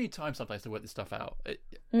do need time sometimes to work this stuff out.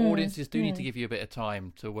 Audiences do need to give you a bit of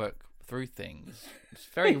time to work through things. It's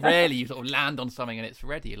very rarely you sort of land on something and it's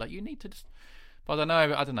ready. Like, you need to just. I don't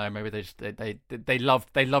know. Maybe they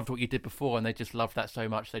loved what you did before, and they just loved that so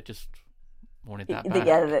much they just wanted that back.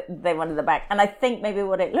 Yeah, they wanted the back, and I think maybe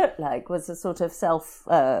what it looked like was a sort of self.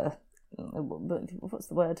 What's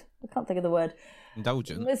the word? I can't think of the word.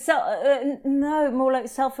 Indulgent. No, more like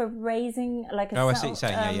self-erasing. Like I see what you're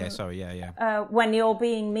saying. Yeah. Sorry. Yeah. When you're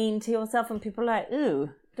being mean to yourself, and people are like, ooh,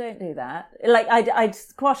 don't do that. Like, I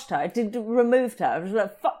squashed her. I removed her. I was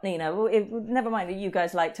like, fuck Nina. Never mind that you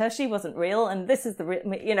guys liked her. She wasn't real, and this is the real.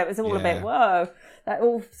 You know, it was all a bit, whoa. That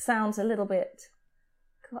all sounds a little bit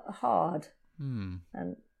hard. And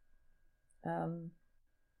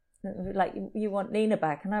like, you want Nina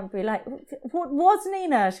back, and I would be like, what was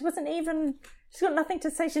Nina? She's got nothing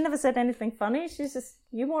to say. She never said anything funny. She's just,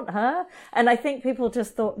 you want her? And I think people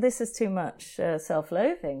just thought, this is too much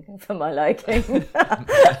self-loathing for my liking.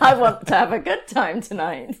 I want to have a good time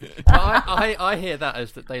tonight. I hear that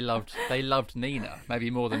as that they loved Nina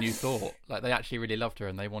maybe more than you thought. Like, they actually really loved her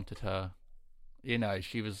and they wanted her. You know,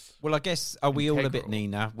 she was. Well, I guess, are we all a bit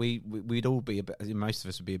Nina? We'd all be a bit. Most of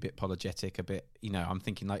us would be a bit apologetic, a bit. You know, I'm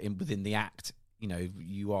thinking like within the act. You know,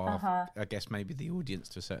 you are. I guess maybe the audience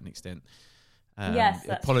to a certain extent. Yes,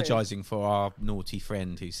 that's apologising for our naughty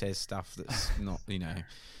friend who says stuff that's not. You know,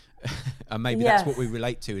 and maybe that's what we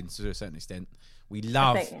relate to to a certain extent. We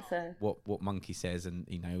love what Monkey says, and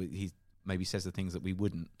you know, he maybe says the things that we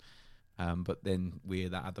wouldn't. But then we're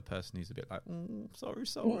that other person who's a bit like, sorry.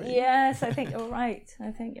 Yes, I think you're right.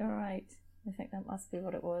 I think that must be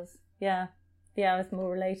what it was. Yeah, it was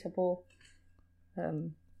more relatable.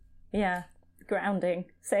 Grounding,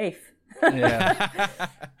 safe. Yeah.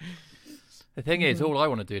 The thing is, all I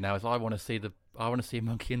want to do now is I want to see a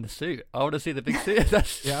monkey in the suit. I want to see the big suit.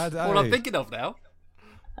 That's all I'm thinking of now.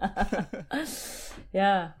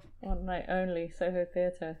 Yeah, one night only, Soho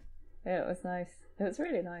Theatre. Yeah, it was nice. It was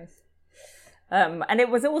really nice. And it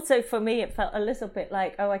was also, for me, it felt a little bit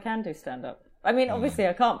like, I can do stand-up. I mean, obviously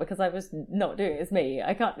I can't, because I was not doing it as me.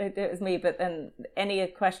 I can't do it as me, but then any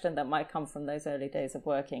question that might come from those early days of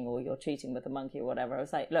working, or you're cheating with a monkey or whatever, I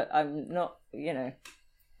was like, look, I'm not, you know,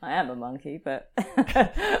 I am a monkey, but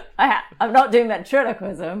I'm not doing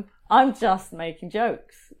ventriloquism. I'm just making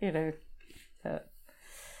jokes, you know. But,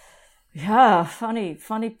 yeah, funny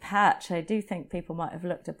patch. I do think people might have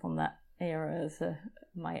looked upon that era as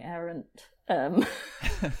my errant, when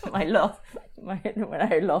I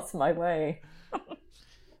lost my way.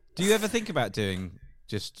 Do you ever think about doing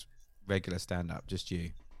just regular stand-up, just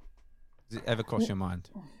you? Does it ever cross your mind?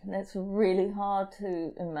 It's really hard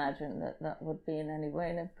to imagine that would be in any way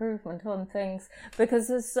an improvement on things, because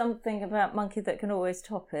there's something about Monkey that can always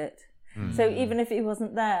top it. So even if he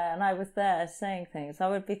wasn't there and I was there saying things, I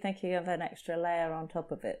would be thinking of an extra layer on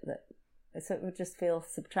top of it, so it would just feel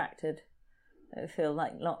subtracted. It would feel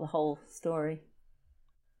like not the whole story.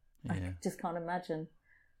 Yeah. I just can't imagine.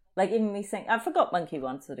 Like, even me saying, I forgot Monkey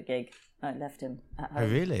once at a gig. I left him at home. Oh,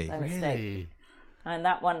 really? Really? And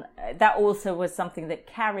that also was something that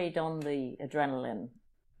carried on the adrenaline.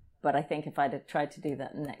 But I think if I'd have tried to do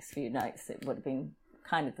that the next few nights, it would have been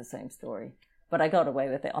kind of the same story. But I got away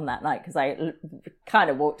with it on that night, because I kind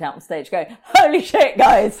of walked out on stage going, holy shit,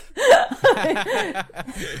 guys!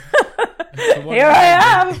 Here I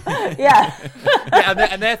am! Yeah.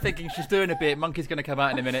 And they're thinking she's doing a bit, Monkey's going to come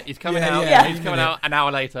out in a minute. He's coming out. Yeah. He's coming out an hour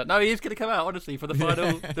later. No, he's going to come out, honestly, for the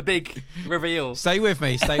final, the big reveal. Stay with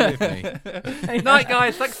me. Night,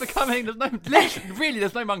 guys. Thanks for coming.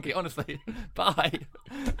 There's no Monkey, honestly. Bye.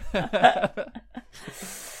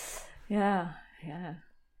 Yeah.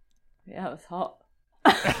 Yeah, it was hot.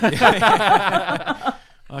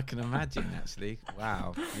 I can imagine, actually.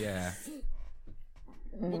 Wow. Yeah.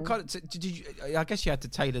 What kind of, did you? I guess you had to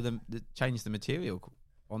tailor change the material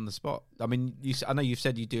on the spot. I mean, I know you've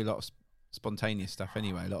said you do a lot of spontaneous stuff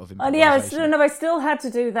anyway. A lot of improvisation. I still had to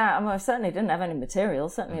do that. I mean, I certainly didn't have any material.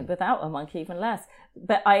 Certainly without a monkey, even less.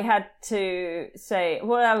 But I had to say,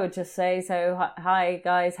 well, I would just say, so, hi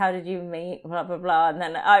guys, how did you meet? Blah blah blah, and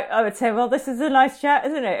then I would say, well, this is a nice chat,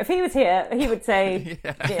 isn't it? If he was here, he would say,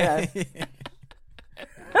 you know.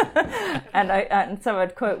 and so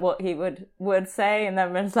I'd quote what he would say, and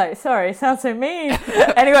then I was like, sorry, sounds so mean.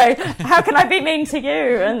 Anyway, how can I be mean to you?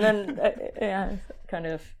 And then kind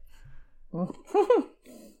of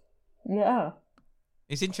yeah.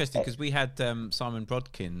 It's interesting because we had Simon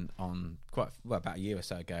Brodkin on about a year or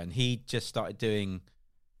so ago, and he just started doing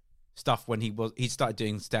stuff when he started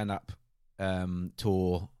doing stand-up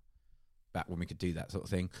tour back when we could do that sort of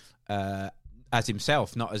thing as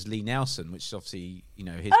himself, not as Lee Nelson, which is obviously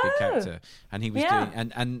his big character. And he was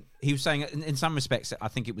doing and he was saying in some respects I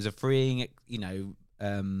think it was a freeing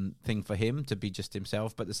thing for him to be just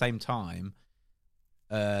himself, but at the same time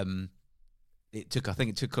it took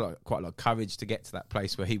quite a lot of courage to get to that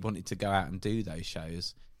place where he wanted to go out and do those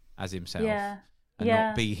shows as himself and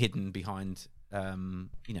not be hidden behind a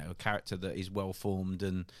character that is well formed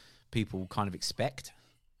and people kind of expect,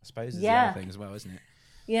 I suppose, is the other thing as well, isn't it?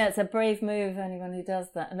 Yeah, it's a brave move, anyone who does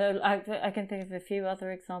that. And I can think of a few other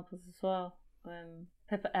examples as well.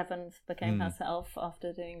 Pippa Evans became herself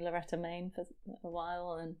after doing Loretta Maine for a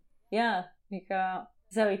while, and you go out.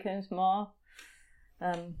 Zoe Coons-Moore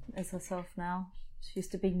is herself now. She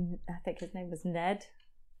used to be, I think his name was Ned.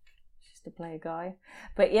 She used to play a guy.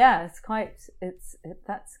 But yeah,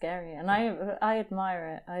 that's scary, and I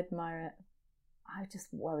admire it. I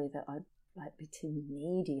just worry that I'd be too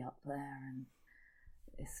needy up there and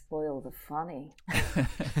spoil the funny.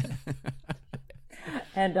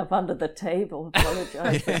 End up under the table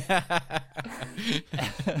apologising.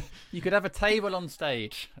 You could have a table on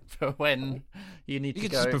stage for when you need to go. You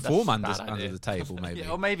could just perform under the table, maybe.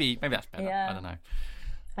 Or maybe that's better. Yeah. I don't know.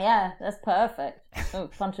 Yeah, that's perfect.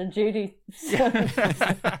 Punch and Judy.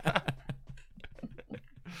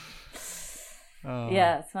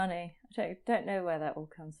 Yeah, it's funny. I don't know where that all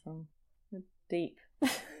comes from. Deep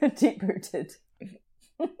rooted.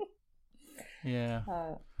 Yeah.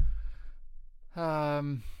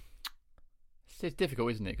 It's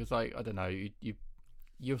difficult, isn't it? Because I don't know,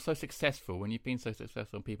 you're so successful. When you've been so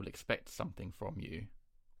successful, people expect something from you.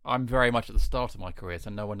 I'm very much at the start of my career, so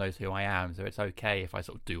no one knows who I am. So it's okay if I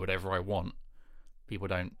sort of do whatever I want. People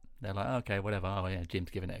don't. They're like, okay, whatever. Oh yeah, Jim's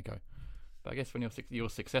giving it a go. But I guess when you're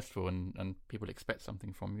successful and people expect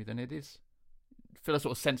something from you, then it is feel a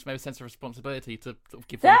sort of sense of responsibility to sort of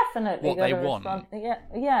give them what they want.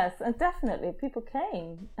 Yes, and definitely people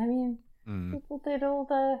came. I mean, people did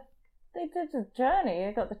they did the journey.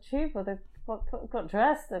 They got the tube, or they got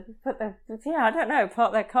dressed. They put their I don't know,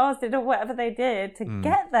 parked their cars, did or whatever they did to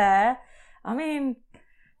get there. I mean,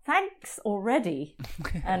 thanks already,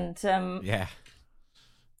 and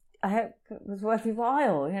I hope it was worth your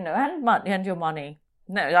while, and your money.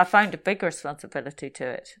 No, I find a big responsibility to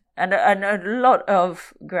it, and a lot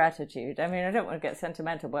of gratitude. I mean, I don't want to get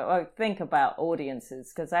sentimental, but I think about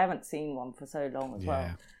audiences because I haven't seen one for so long as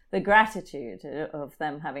well. The gratitude of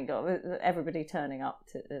them having got everybody turning up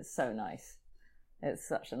is so nice. It's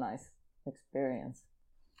such a nice experience.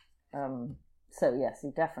 So yes,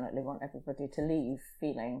 you definitely want everybody to leave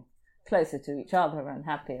feeling closer to each other and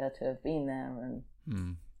happier to have been there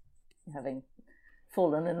and having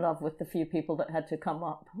fallen in love with the few people that had to come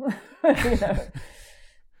up. It's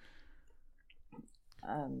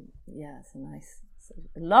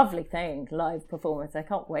a lovely thing, live performance. I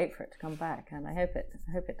can't wait for it to come back, and I hope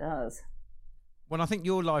it does. Well, I think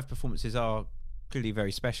your live performances are clearly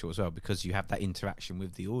very special as well because you have that interaction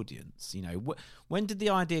with the audience. When did the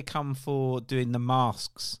idea come for doing the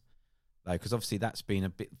masks, though? Because obviously that's been a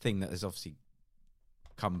bit thing that has obviously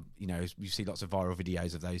come, you see lots of viral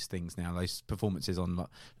videos of those things now, those performances on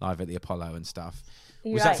live at the Apollo and stuff.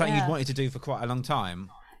 Was that something you'd wanted to do for quite a long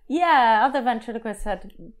time? Yeah, other ventriloquists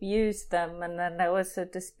had used them, and then there was a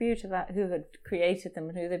dispute about who had created them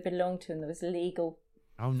and who they belonged to, and there was legal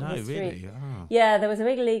history. Really? Oh. Yeah, there was a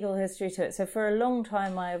big legal history to it. So for a long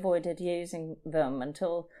time I avoided using them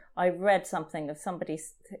until I read something of somebody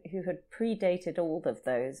who had predated all of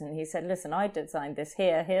those, and he said, listen, I designed this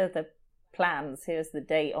here are the plans, here's the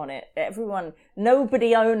date on it.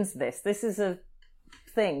 Nobody owns this. This is a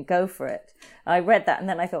thing, go for it. I read that and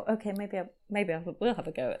then I thought, okay, maybe I will have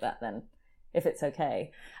a go at that then, if it's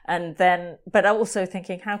okay. And then, but also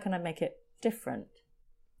thinking, how can I make it different?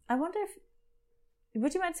 I wonder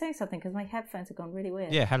would you mind saying something? Because my headphones have gone really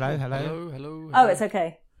weird. Yeah, hello. Oh, it's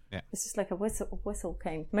okay. Yeah. It's just like a whistle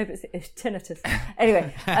came. Maybe it's tinnitus.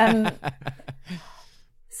 Anyway,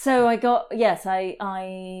 so I got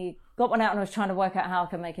one out and I was trying to work out how I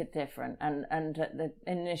could make it different. And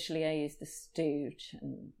initially I used the Stooge,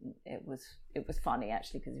 and it was funny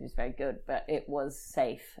actually because he was very good, but it was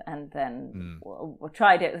safe. And then we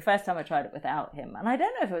tried it the first time I tried it without him, and I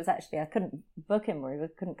don't know if it was actually I couldn't book him or he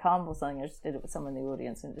couldn't come or something. I just did it with someone in the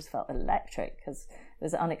audience and it just felt electric because it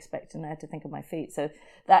was unexpected and I had to think of my feet. So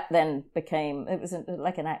that then became, it was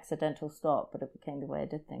like an accidental stop, but it became the way I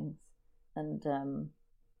did things.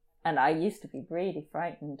 And I used to be really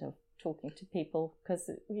frightened of talking to people because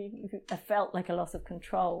I felt like a loss of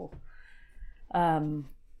control.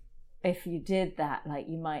 If you did that, like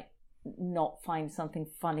you might not find something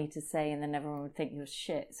funny to say and then everyone would think you're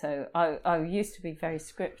shit. So I used to be very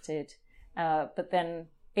scripted, but then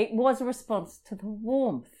it was a response to the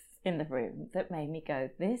warmth in the room that made me go,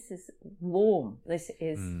 this is warm. This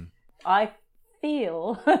is, I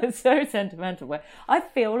feel, so sentimental, where I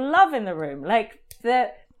feel love in the room. Like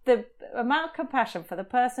the amount of compassion for the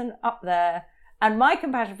person up there and my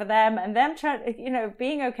compassion for them and them trying,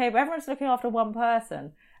 being okay, but everyone's looking after one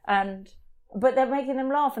person but they're making them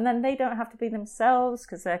laugh and then they don't have to be themselves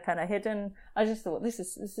because they're kind of hidden. I just thought this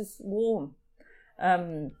is warm.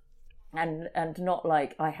 And not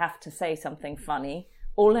like I have to say something funny.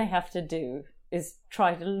 All I have to do is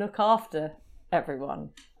try to look after everyone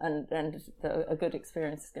and a good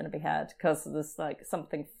experience is going to be had because there's like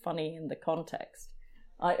something funny in the context.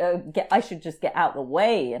 I should just get out the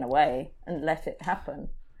way in a way and let it happen.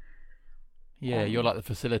 Yeah, you're like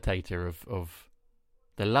the facilitator of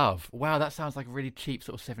the love. Wow, that sounds like a really cheap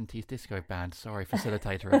sort of 70s disco band. Sorry,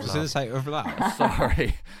 facilitator of love. Facilitator of love.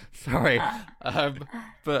 Sorry.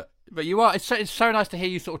 But you are. It's so nice to hear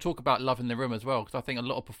you sort of talk about love in the room as well, because I think a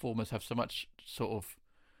lot of performers have so much sort of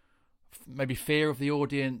maybe fear of the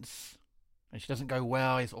audience, and she doesn't go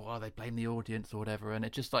well. It's they blame the audience or whatever, and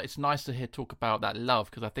it's nice to hear talk about that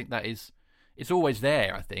love because I think it's always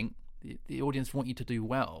there. I think the audience want you to do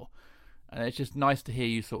well, and it's just nice to hear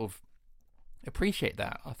you sort of appreciate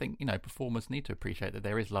that. I think performers need to appreciate that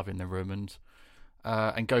there is love in the room and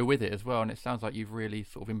go with it as well. And it sounds like you've really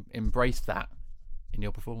sort of embraced that in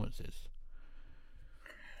your performances.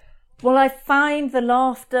 Well, I find the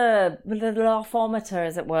laughometer,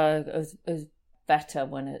 as it were, is better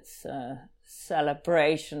when it's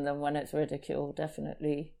celebration than when it's ridicule.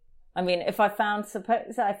 Definitely. I mean,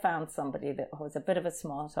 suppose I found somebody that was a bit of a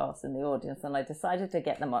smart ass in the audience and I decided to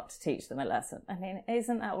get them up to teach them a lesson. I mean,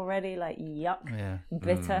 isn't that already like yuck,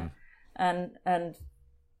 bitter? And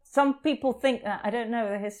some people think that, I don't know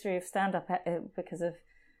the history of stand-up because of,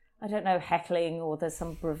 I don't know, heckling or there's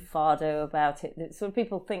some bravado about it. So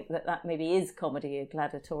people think that maybe is comedy, a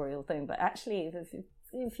gladiatorial thing. But actually,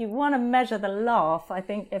 if you want to measure the laugh, I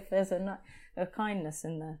think if there's a kindness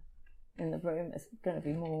in the room, it's going to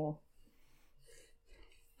be more.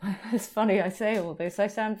 It's funny I say all this. I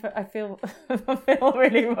feel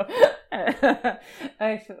really.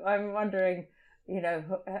 I'm wondering,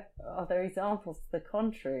 are there examples to the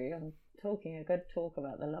contrary? I'm talking a good talk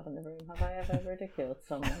about the love in the room. Have I ever ridiculed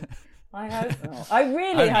someone? I hope not. I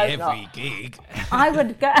really hope not. Every gig. I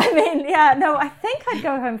would go. I mean, I think I'd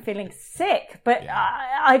go home feeling sick, but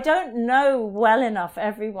I don't know well enough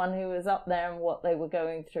everyone who was up there and what they were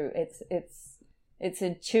going through. It's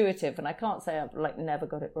intuitive, and I can't say I've never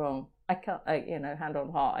got it wrong. I can't, hand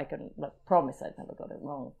on heart, I can promise I've never got it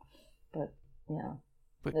wrong. But yeah,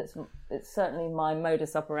 it's certainly my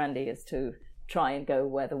modus operandi is to try and go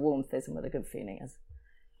where the warmth is and where the good feeling is.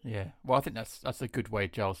 Yeah, well, I think that's a good way,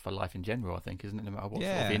 Giles, for life in general, I think, isn't it? No matter what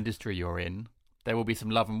sort of industry you're in, there will be some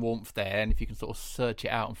love and warmth there, and if you can sort of search it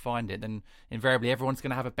out and find it, then invariably everyone's going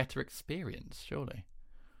to have a better experience, surely.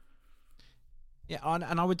 Yeah,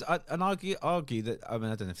 and I would argue that, I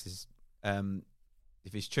mean, I don't know if this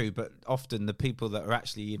if it's true, but often the people that are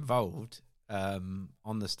actually involved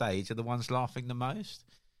on the stage are the ones laughing the most.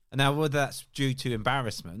 And now, whether that's due to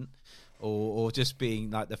embarrassment or just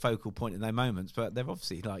being like the focal point in their moments, but they're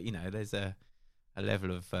obviously there's a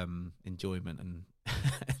level of enjoyment and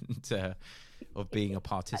of being a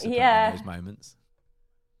participant in those moments.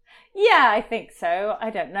 Yeah, I think so.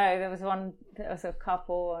 I don't know. There was a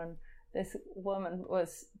couple, and this woman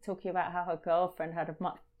was talking about how her girlfriend had a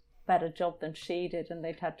much better job than she did, and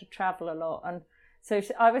they'd had to travel a lot. And so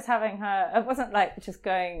I was having her. It wasn't like just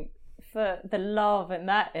going for the love in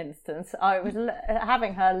that instance. I was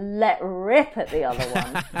having her let rip at the other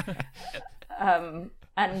one,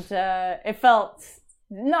 and it felt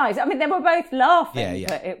nice. I mean, they were both laughing,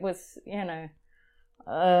 but it was,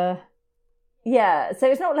 yeah. So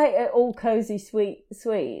it's not like all cozy, sweet.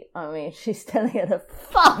 I mean, she's telling her to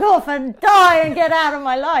fuck off and die and get out of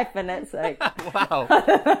my life, and it's like, wow,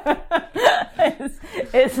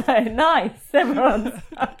 it's so nice. Everyone's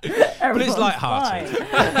but it's light-hearted.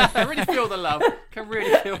 I really feel the love. Can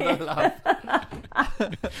really feel the love.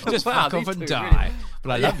 Just fuck off and die. Really...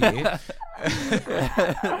 But I love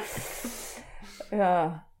you.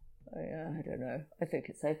 Yeah. I don't know. I think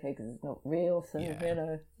it's okay because it's not real, so,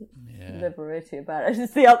 Yeah. liberty about it.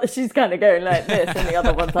 Just the other, she's kind of going like this, and the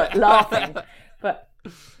other one's like laughing. But,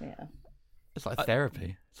 yeah. It's like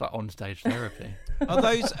therapy. It's like on-stage therapy. Are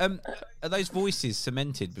those voices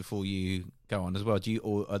cemented before you go on as well?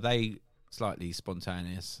 Or are they slightly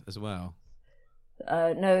spontaneous as well?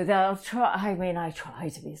 No, they'll try. I mean, I try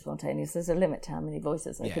to be spontaneous. There's a limit to how many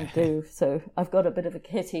voices I can do. So I've got a bit of a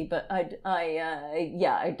kitty, but I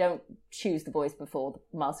don't choose the voice before the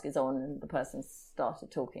mask is on and the person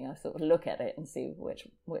started talking. I sort of look at it and see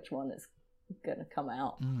which one is going to come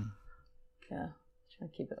out. Yeah, try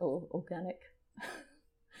and keep it all organic.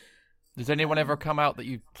 Does anyone ever come out that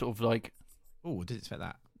you sort of like? Oh, did expect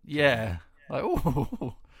that? Yeah, like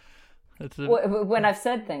oh. When I've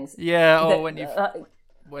said things. Yeah, or when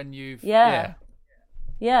you've. Yeah,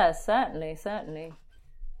 certainly.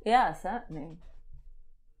 Yeah, certainly.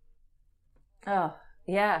 Oh,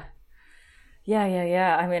 yeah.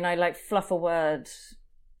 I mean, I like fluff a word.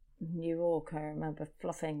 New York, I remember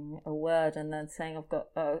fluffing a word and then saying I've got,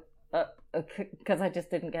 because I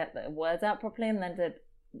just didn't get the words out properly, and then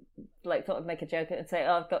thought I'd make a joke and say,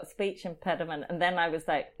 I've got speech impediment, and then I was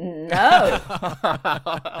like, no.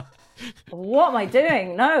 What am I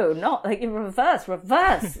doing? No, not like reverse.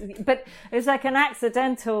 But it was like an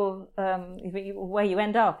accidental where you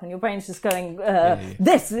end up and your brain's just going,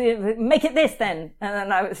 this, make it this then. And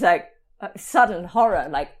then I was like, sudden horror,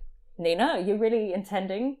 like, Nina, are you really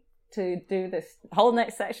intending to do this whole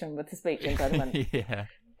next section with the speech impediment? Yeah.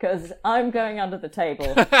 Because I'm going under the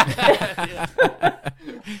table.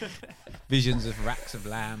 Visions of racks of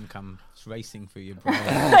lamb come racing through your brain.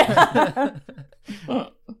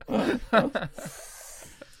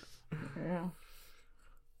 Yeah.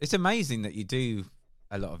 It's amazing that you do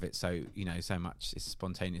a lot of it so much is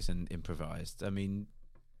spontaneous and improvised. I mean,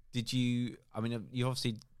 you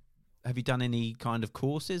obviously, have you done any kind of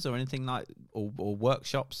courses or anything like, or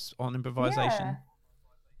workshops on improvisation?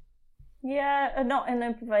 Yeah, not in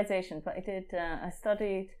improvisation, but I did. I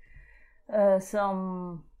studied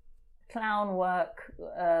some clown work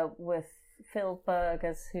with Phil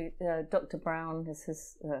Burgers, who Dr. Brown is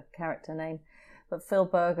his character name, but Phil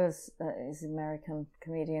Burgers is an American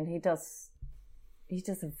comedian. He does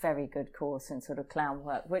a very good course in sort of clown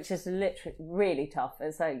work, which is literally really tough.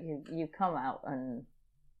 It's like you come out and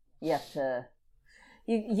you have to.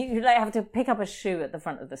 You have to pick up a shoe at the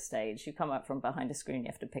front of the stage. You come up from behind a screen, you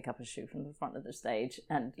have to pick up a shoe from the front of the stage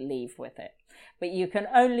and leave with it. But you can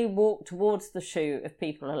only walk towards the shoe if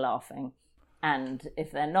people are laughing. And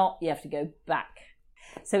if they're not, you have to go back.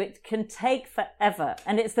 So it can take forever.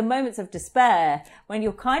 And it's the moments of despair when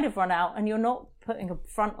you'll kind of run out and you're not putting a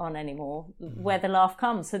front on anymore where the laugh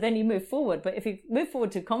comes. So then you move forward. But if you move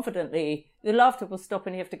forward too confidently, the laughter will stop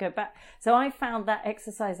and you have to go back. So I found that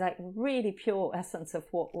exercise like really pure essence of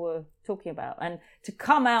what we're talking about. And to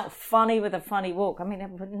come out funny with a funny walk. I mean,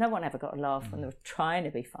 no one ever got a laugh when they were trying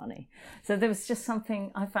to be funny. So there was just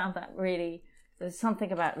something, I found that really, there's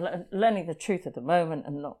something about learning the truth at the moment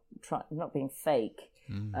and not being fake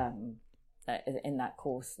in that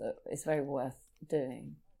course that is very worth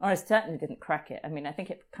doing. Or I certainly didn't crack it. I mean, I think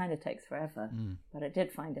it kind of takes forever, but I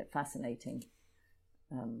did find it fascinating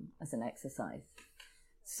as an exercise.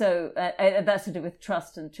 So that's to do with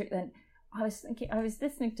trust and truth. And I was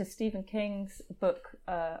listening to Stephen King's book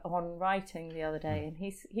on writing the other day, and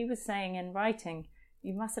he was saying in writing,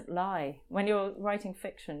 you mustn't lie. When you're writing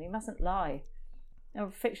fiction, you mustn't lie. Now,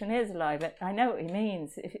 fiction is a lie, but I know what he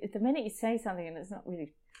means. If the minute you say something and it's not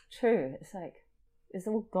really true, it's like, it's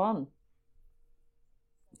all gone.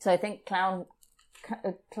 So I think clown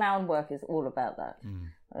work is all about that.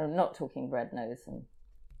 I'm not talking red nose and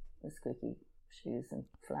squeaky shoes and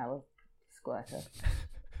flower squirter.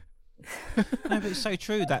 No, but it's so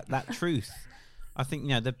true, that truth. I think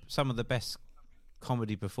some of the best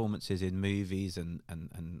comedy performances in movies and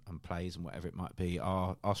plays and whatever it might be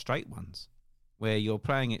are straight ones, where you're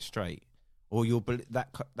playing it straight, or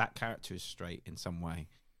that character is straight in some way,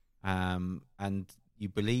 and you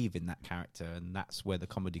believe in that character, and that's where the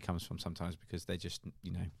comedy comes from sometimes, because they're just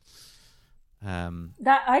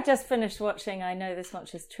that I just finished watching I Know This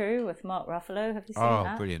Much Is True with Mark Ruffalo. Have you seen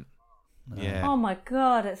that? Oh, brilliant. Yeah. Oh my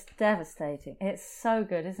God, it's devastating. It's so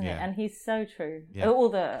good, isn't it? And he's so true. Yeah. All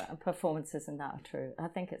the performances in that are true. I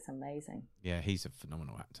think it's amazing. Yeah, he's a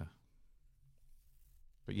phenomenal actor.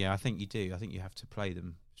 But yeah, I think you do. I think you have to play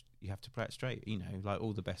them. You have to play it straight. Like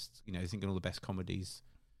all the best. Thinking all the best comedies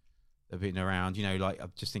that have been around. Like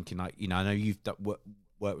I'm just thinking, like I know you've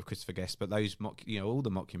worked with Christopher Guest, but those all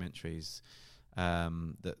the mockumentaries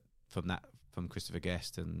that from Christopher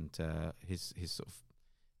Guest and his sort of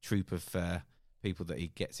troupe of people that he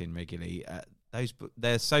gets in regularly,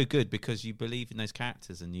 they're so good because you believe in those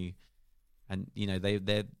characters, and you know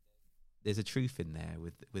there's a truth in there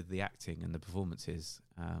with the acting and the performances,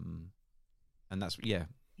 and that's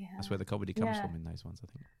that's where the comedy comes from in those ones, I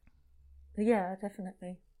think. Yeah,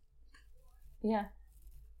 definitely.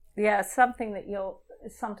 Yeah, something that you're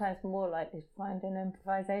sometimes more likely to find in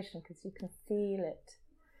improvisation because you can feel it.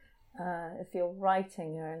 If you're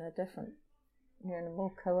writing, you're in a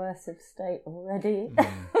more coercive state already.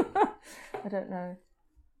 I don't know.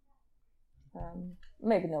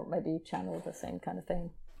 Maybe not. Maybe you channel the same kind of thing.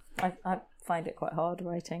 I find it quite hard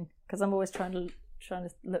writing because I'm always trying to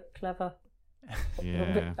look clever.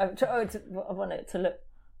 Yeah. I want it to look.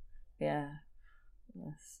 Yeah.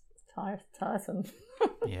 It's tiresome.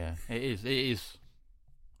 Yeah, it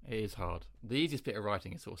is hard. The easiest bit of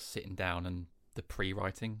writing is sort of sitting down and the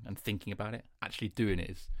pre-writing and thinking about it. Actually doing it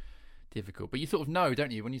is difficult. But you sort of know,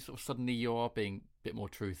 don't you, when you sort of suddenly you are being a bit more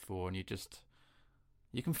truthful and you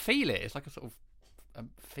can feel it. It's like a sort of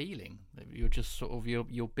feeling. You're just sort of,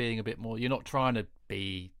 you're being a bit more, you're not trying to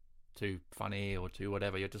be too funny or too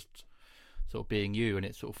whatever. You're just sort of being you, and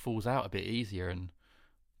it sort of falls out a bit easier.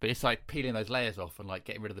 But it's like peeling those layers off and like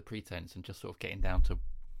getting rid of the pretense and just sort of getting down to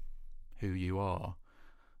who you are.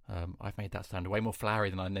 I've made that sound way more flowery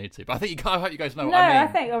than I need to, but I hope you guys know what I mean. No, I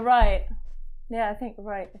think you're right. Yeah, I think you're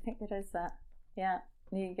right. I think it is that. Yeah,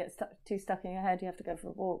 you get too stuck in your head. You have to go for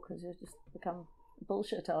a walk because you just become a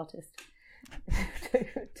bullshit artist.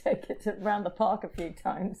 Take it around the park a few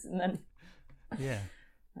times and then. Yeah.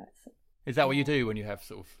 Is that what you do when you have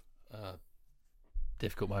sort of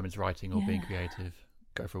difficult moments writing or being creative?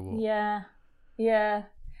 Go for a walk. Yeah.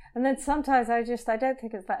 And then sometimes I don't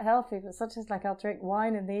think it's that healthy, but sometimes like I'll drink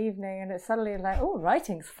wine in the evening and it's suddenly like, oh,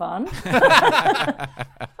 writing's fun.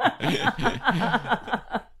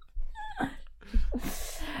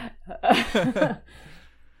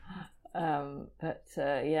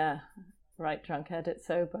 Right drunk, edit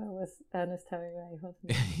sober was Ernest Hemingway, wasn't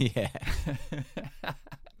it? Yeah.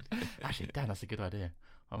 Actually, Dan, that's a good idea.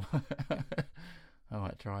 I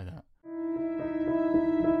might try that.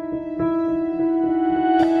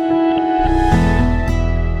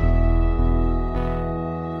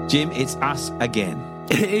 Jim, it's us again.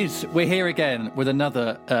 It is. We're here again with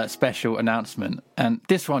another special announcement. And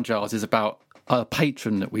this one, Giles, is about a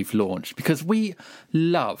Patreon that we've launched because we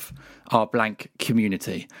love our Blank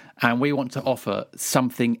community and we want to offer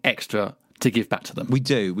something extra to give back to them. We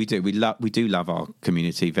do. We do love our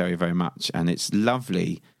community very, very much. And it's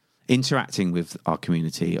lovely interacting with our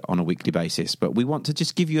community on a weekly basis. But we want to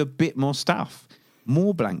just give you a bit more stuff,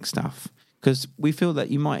 more Blank stuff, because we feel that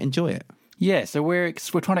you might enjoy it. Yeah, so we're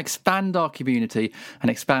trying to expand our community and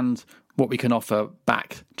expand what we can offer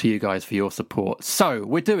back to you guys for your support. So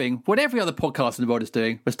we're doing what every other podcast in the world is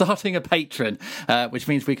doing. We're starting a Patreon, which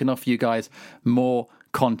means we can offer you guys more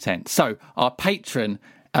content. So our Patreon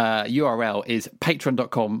URL is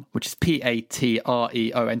patreon.com, which is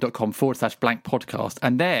patreon.com/blank podcast.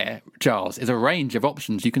 And there, Giles, is a range of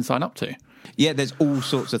options you can sign up to. Yeah, there's all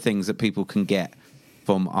sorts of things that people can get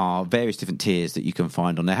from our various different tiers that you can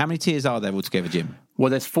find on there. How many tiers are there altogether, Jim? Well,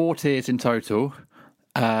 there's 4 tiers in total,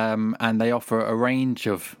 and they offer a range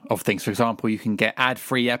of things. For example, you can get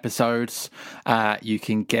ad-free episodes. You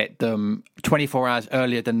can get them 24 hours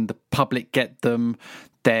earlier than the public get them.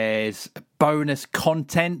 There's bonus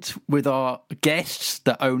content with our guests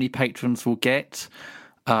that only patrons will get.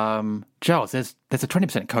 Giles, there's a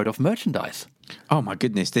 20% code off merchandise. Oh my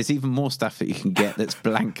goodness, there's even more stuff that you can get that's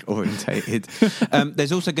Blank orientated.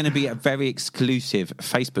 There's also going to be a very exclusive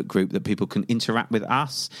Facebook group that people can interact with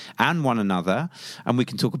us and one another, and we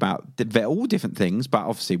can talk about all different things, but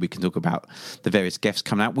obviously we can talk about the various guests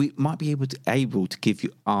coming out. We might be able to give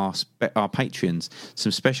you our Patreons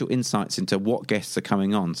some special insights into what guests are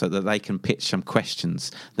coming on so that they can pitch some questions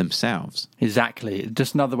themselves. Exactly.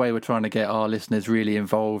 Just another way we're trying to get our listeners really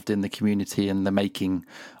involved in the community and the making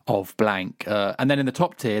of Blank. And then in the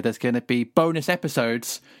top tier, there's going to be bonus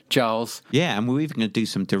episodes, Giles. Yeah, and we're even going to do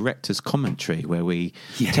some director's commentary where we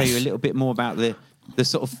tell you a little bit more about the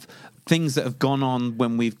sort of things that have gone on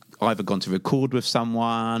when we've either gone to record with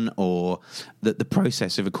someone or the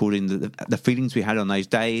process of recording, the feelings we had on those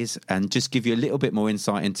days, and just give you a little bit more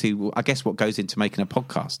insight into, I guess, what goes into making a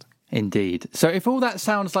podcast. Indeed. So if all that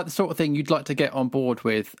sounds like the sort of thing you'd like to get on board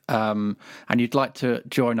with, and you'd like to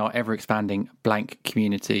join our ever-expanding Blank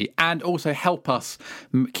community and also help us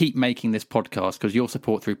keep making this podcast, because your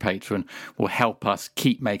support through Patreon will help us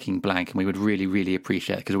keep making Blank, and we would really, really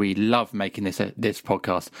appreciate it, because we love making this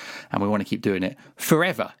podcast and we want to keep doing it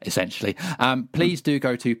forever, essentially. Please do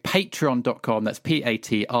go to patreon.com, that's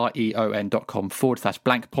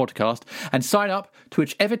patreon.com/Blank podcast, and sign up to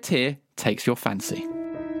whichever tier takes your fancy.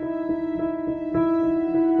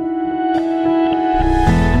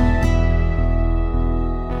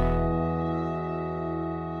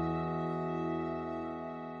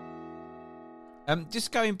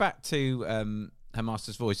 Just going back to Her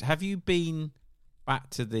Master's Voice, have you been back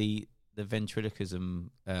to the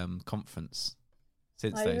ventriloquism conference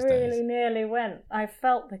since those days? I really nearly went. I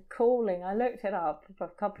felt the calling. I looked it up a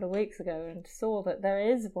couple of weeks ago and saw that there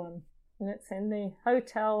is one, and it's in the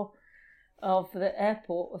hotel of the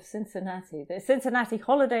airport of Cincinnati, the Cincinnati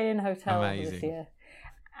Holiday Inn Hotel. Amazing. This year.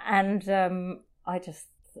 And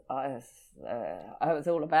I was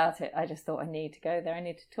all about it. I just thought I need to go there. I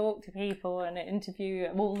need to talk to people and interview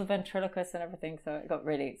all the ventriloquists and everything. So I got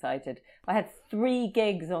really excited. I had 3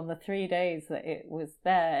 gigs on the 3 days that it was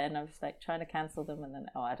there, and I was like trying to cancel them, and then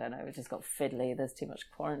I don't know, it just got fiddly. There's too much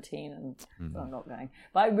quarantine, and so I'm not going.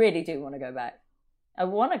 But I really do want to go back. I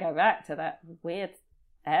want to go back to that weird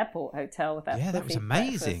airport hotel with that. Yeah, that was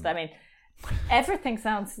amazing. Breakfast. I mean, everything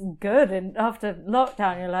sounds good, and after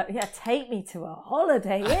lockdown you're like, yeah, take me to a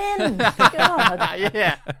Holiday Inn. God.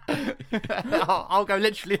 Yeah. I'll go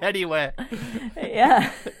literally anywhere.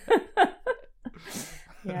 Yeah.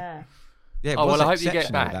 Yeah. Yeah, I hope you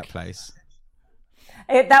get back. That place.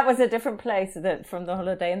 That was a different place from the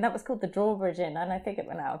Holiday Inn. That was called the Drawbridge Inn, and I think it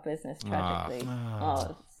went out of business tragically.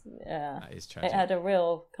 Yeah. That is tragic. It had a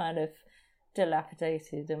real kind of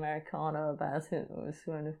dilapidated Americana about it. It was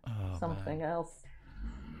kind of something else.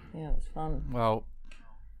 Yeah, it was fun. Well,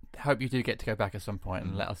 hope you do get to go back at some point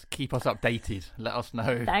and keep us updated. Let us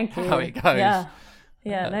know how it goes.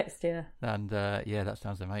 Yeah, next year. And that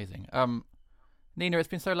sounds amazing. Nina, it's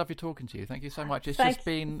been so lovely talking to you. Thank you so much. It's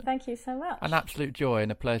been thank you so much. An absolute joy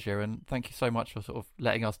and a pleasure, and thank you so much for sort of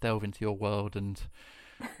letting us delve into your world and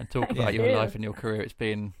talk about your life and your career. It's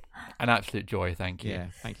been an absolute joy. Thank you. Yeah,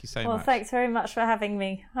 thank you so much. Well, thanks very much for having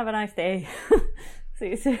me. Have a nice day. See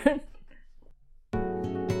you soon.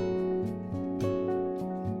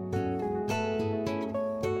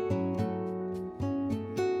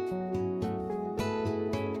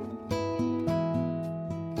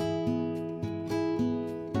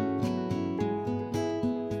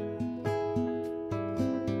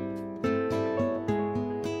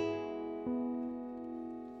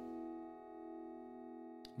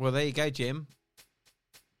 Well, there you go, Jim.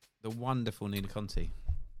 The wonderful Nina Conti.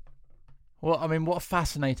 Well, I mean, what a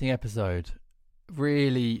fascinating episode.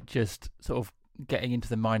 Really just sort of getting into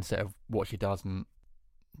the mindset of what she does and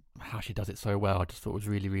how she does it so well. I just thought it was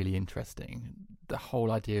really, really interesting. The whole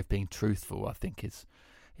idea of being truthful, I think, is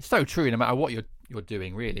so true no matter what you're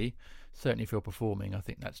doing, really. Certainly if you're performing, I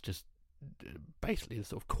think that's just basically the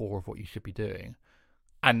sort of core of what you should be doing.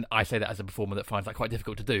 And I say that as a performer that finds that quite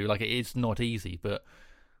difficult to do. Like, it is not easy, but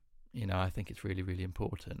I think it's really, really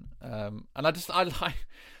important. And I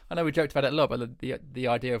know we joked about it a lot, but the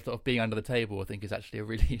idea of sort of being under the table, I think, is actually a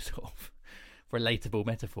really sort of relatable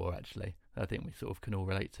metaphor, actually, I think we sort of can all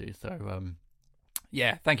relate to. So,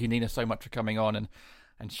 thank you, Nina, so much for coming on and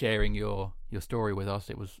sharing your story with us.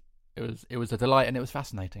 It was a delight, and it was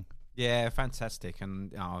fascinating. Yeah, fantastic.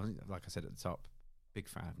 And like I said at the top, big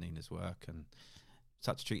fan of Nina's work, and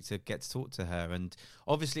such a treat to get to talk to her. And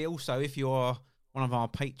obviously also, if you're one of our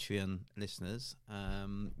Patreon listeners,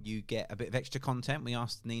 you get a bit of extra content. We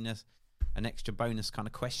asked Nina an extra bonus kind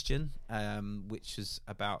of question, which is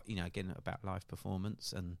about, again, about live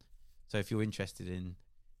performance. And so if you're interested in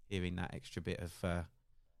hearing that extra bit of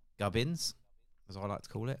gubbins, as I like to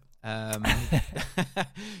call it,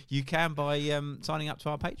 you can by signing up to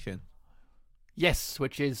our Patreon. Yes,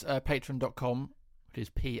 which is patreon.com, which is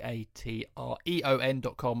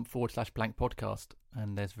patreon.com/blank podcast.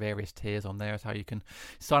 And there's various tiers on there as how you can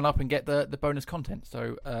sign up and get the bonus content.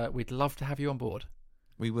 So we'd love to have you on board.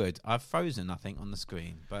 We would. I've frozen, I think, on the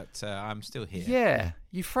screen, but I'm still here. Yeah,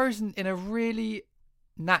 you've frozen in a really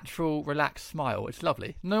natural, relaxed smile. It's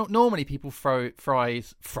lovely. Normally people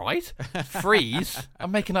freeze.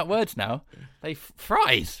 I'm making up words now. They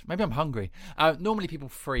fries. Maybe I'm hungry. Normally people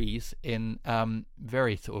freeze in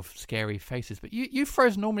very sort of scary faces, but you've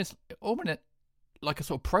frozen almost like a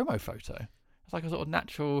sort of promo photo. It's like a sort of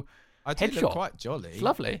natural I do headshot. Look quite jolly. It's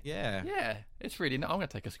lovely. Yeah. Yeah, it's really. I'm going to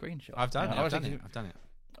take a screen shot. I've done it.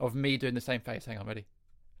 Of me doing the same face. Hang on, ready?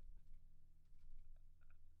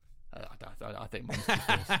 I think Monster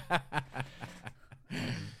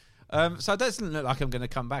Force. So it doesn't look like I'm going to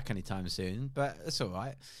come back anytime soon, but it's all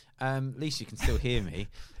right. At least you can still hear me.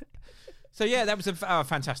 So yeah, that was a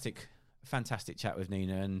fantastic chat with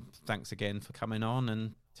Nina, and thanks again for coming on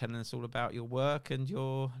and telling us all about your work and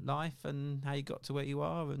your life and how you got to where you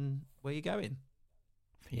are and where you're going.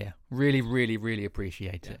 Yeah, really, really, really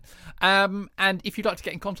appreciate it. And if you'd like to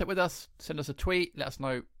get in contact with us, send us a tweet, let us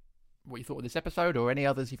know what you thought of this episode or any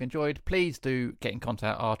others you've enjoyed. Please do get in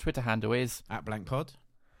contact. Our Twitter handle is @blankpod.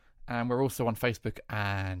 And we're also on Facebook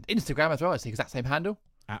and Instagram as well. It's the exact same handle.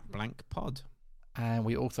 @blankpod. And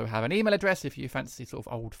we also have an email address if you fancy sort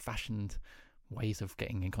of old-fashioned ways of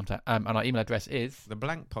getting in contact. And our email address is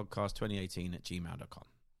theblankpodcast2018@gmail.com.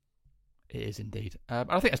 It is indeed. And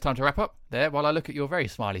I think it's time to wrap up there while I look at your very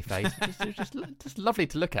smiley face. It's just lovely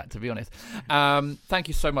to look at, to be honest. Thank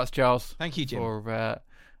you so much, Giles. Thank you, Jim. For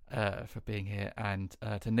being here, and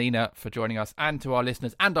to Nina for joining us, and to our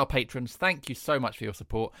listeners and our patrons. Thank you so much for your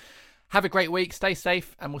support. Have a great week. Stay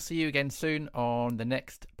safe, and we'll see you again soon on the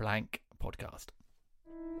next Blank podcast.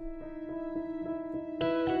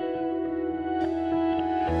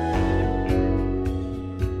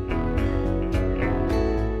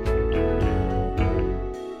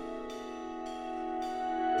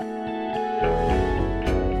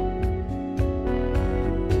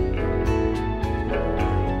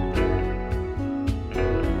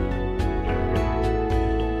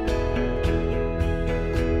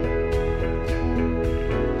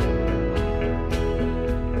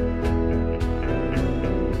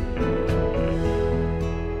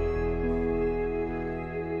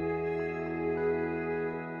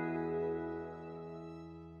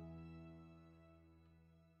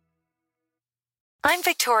 I'm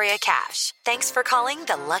Victoria Cash. Thanks for calling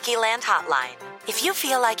the Lucky Land Hotline. If you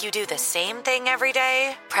feel like you do the same thing every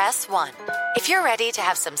day, press 1. If you're ready to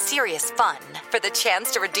have some serious fun for the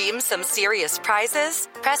chance to redeem some serious prizes,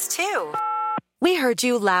 press 2. We heard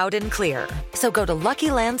you loud and clear. So go to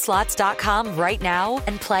LuckyLandSlots.com right now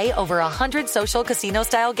and play over 100 social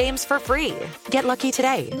casino-style games for free. Get lucky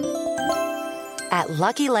today at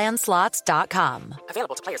LuckyLandSlots.com.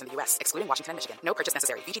 Available to players in the U.S., excluding Washington and Michigan. No purchase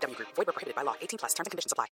necessary. VGW Group. Void where prohibited by law. 18+. Terms and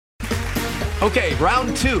conditions apply. Okay,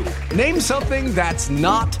 round 2. Name something that's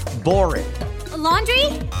not boring. A laundry?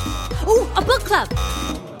 Ooh, a book club.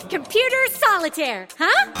 Computer solitaire,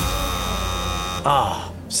 huh?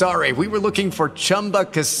 Ah, sorry. We were looking for Chumba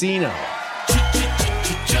Casino.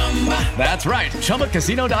 That's right.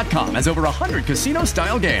 ChumbaCasino.com has over 100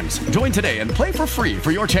 casino-style games. Join today and play for free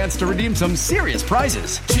for your chance to redeem some serious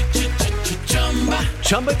prizes.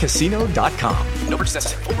 ChumbaCasino.com. No purchase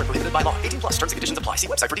necessary. Void where prohibited by law. 18+. Terms and conditions apply. See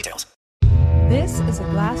website for details. This is a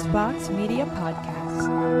Glassbox Media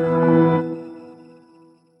Podcast.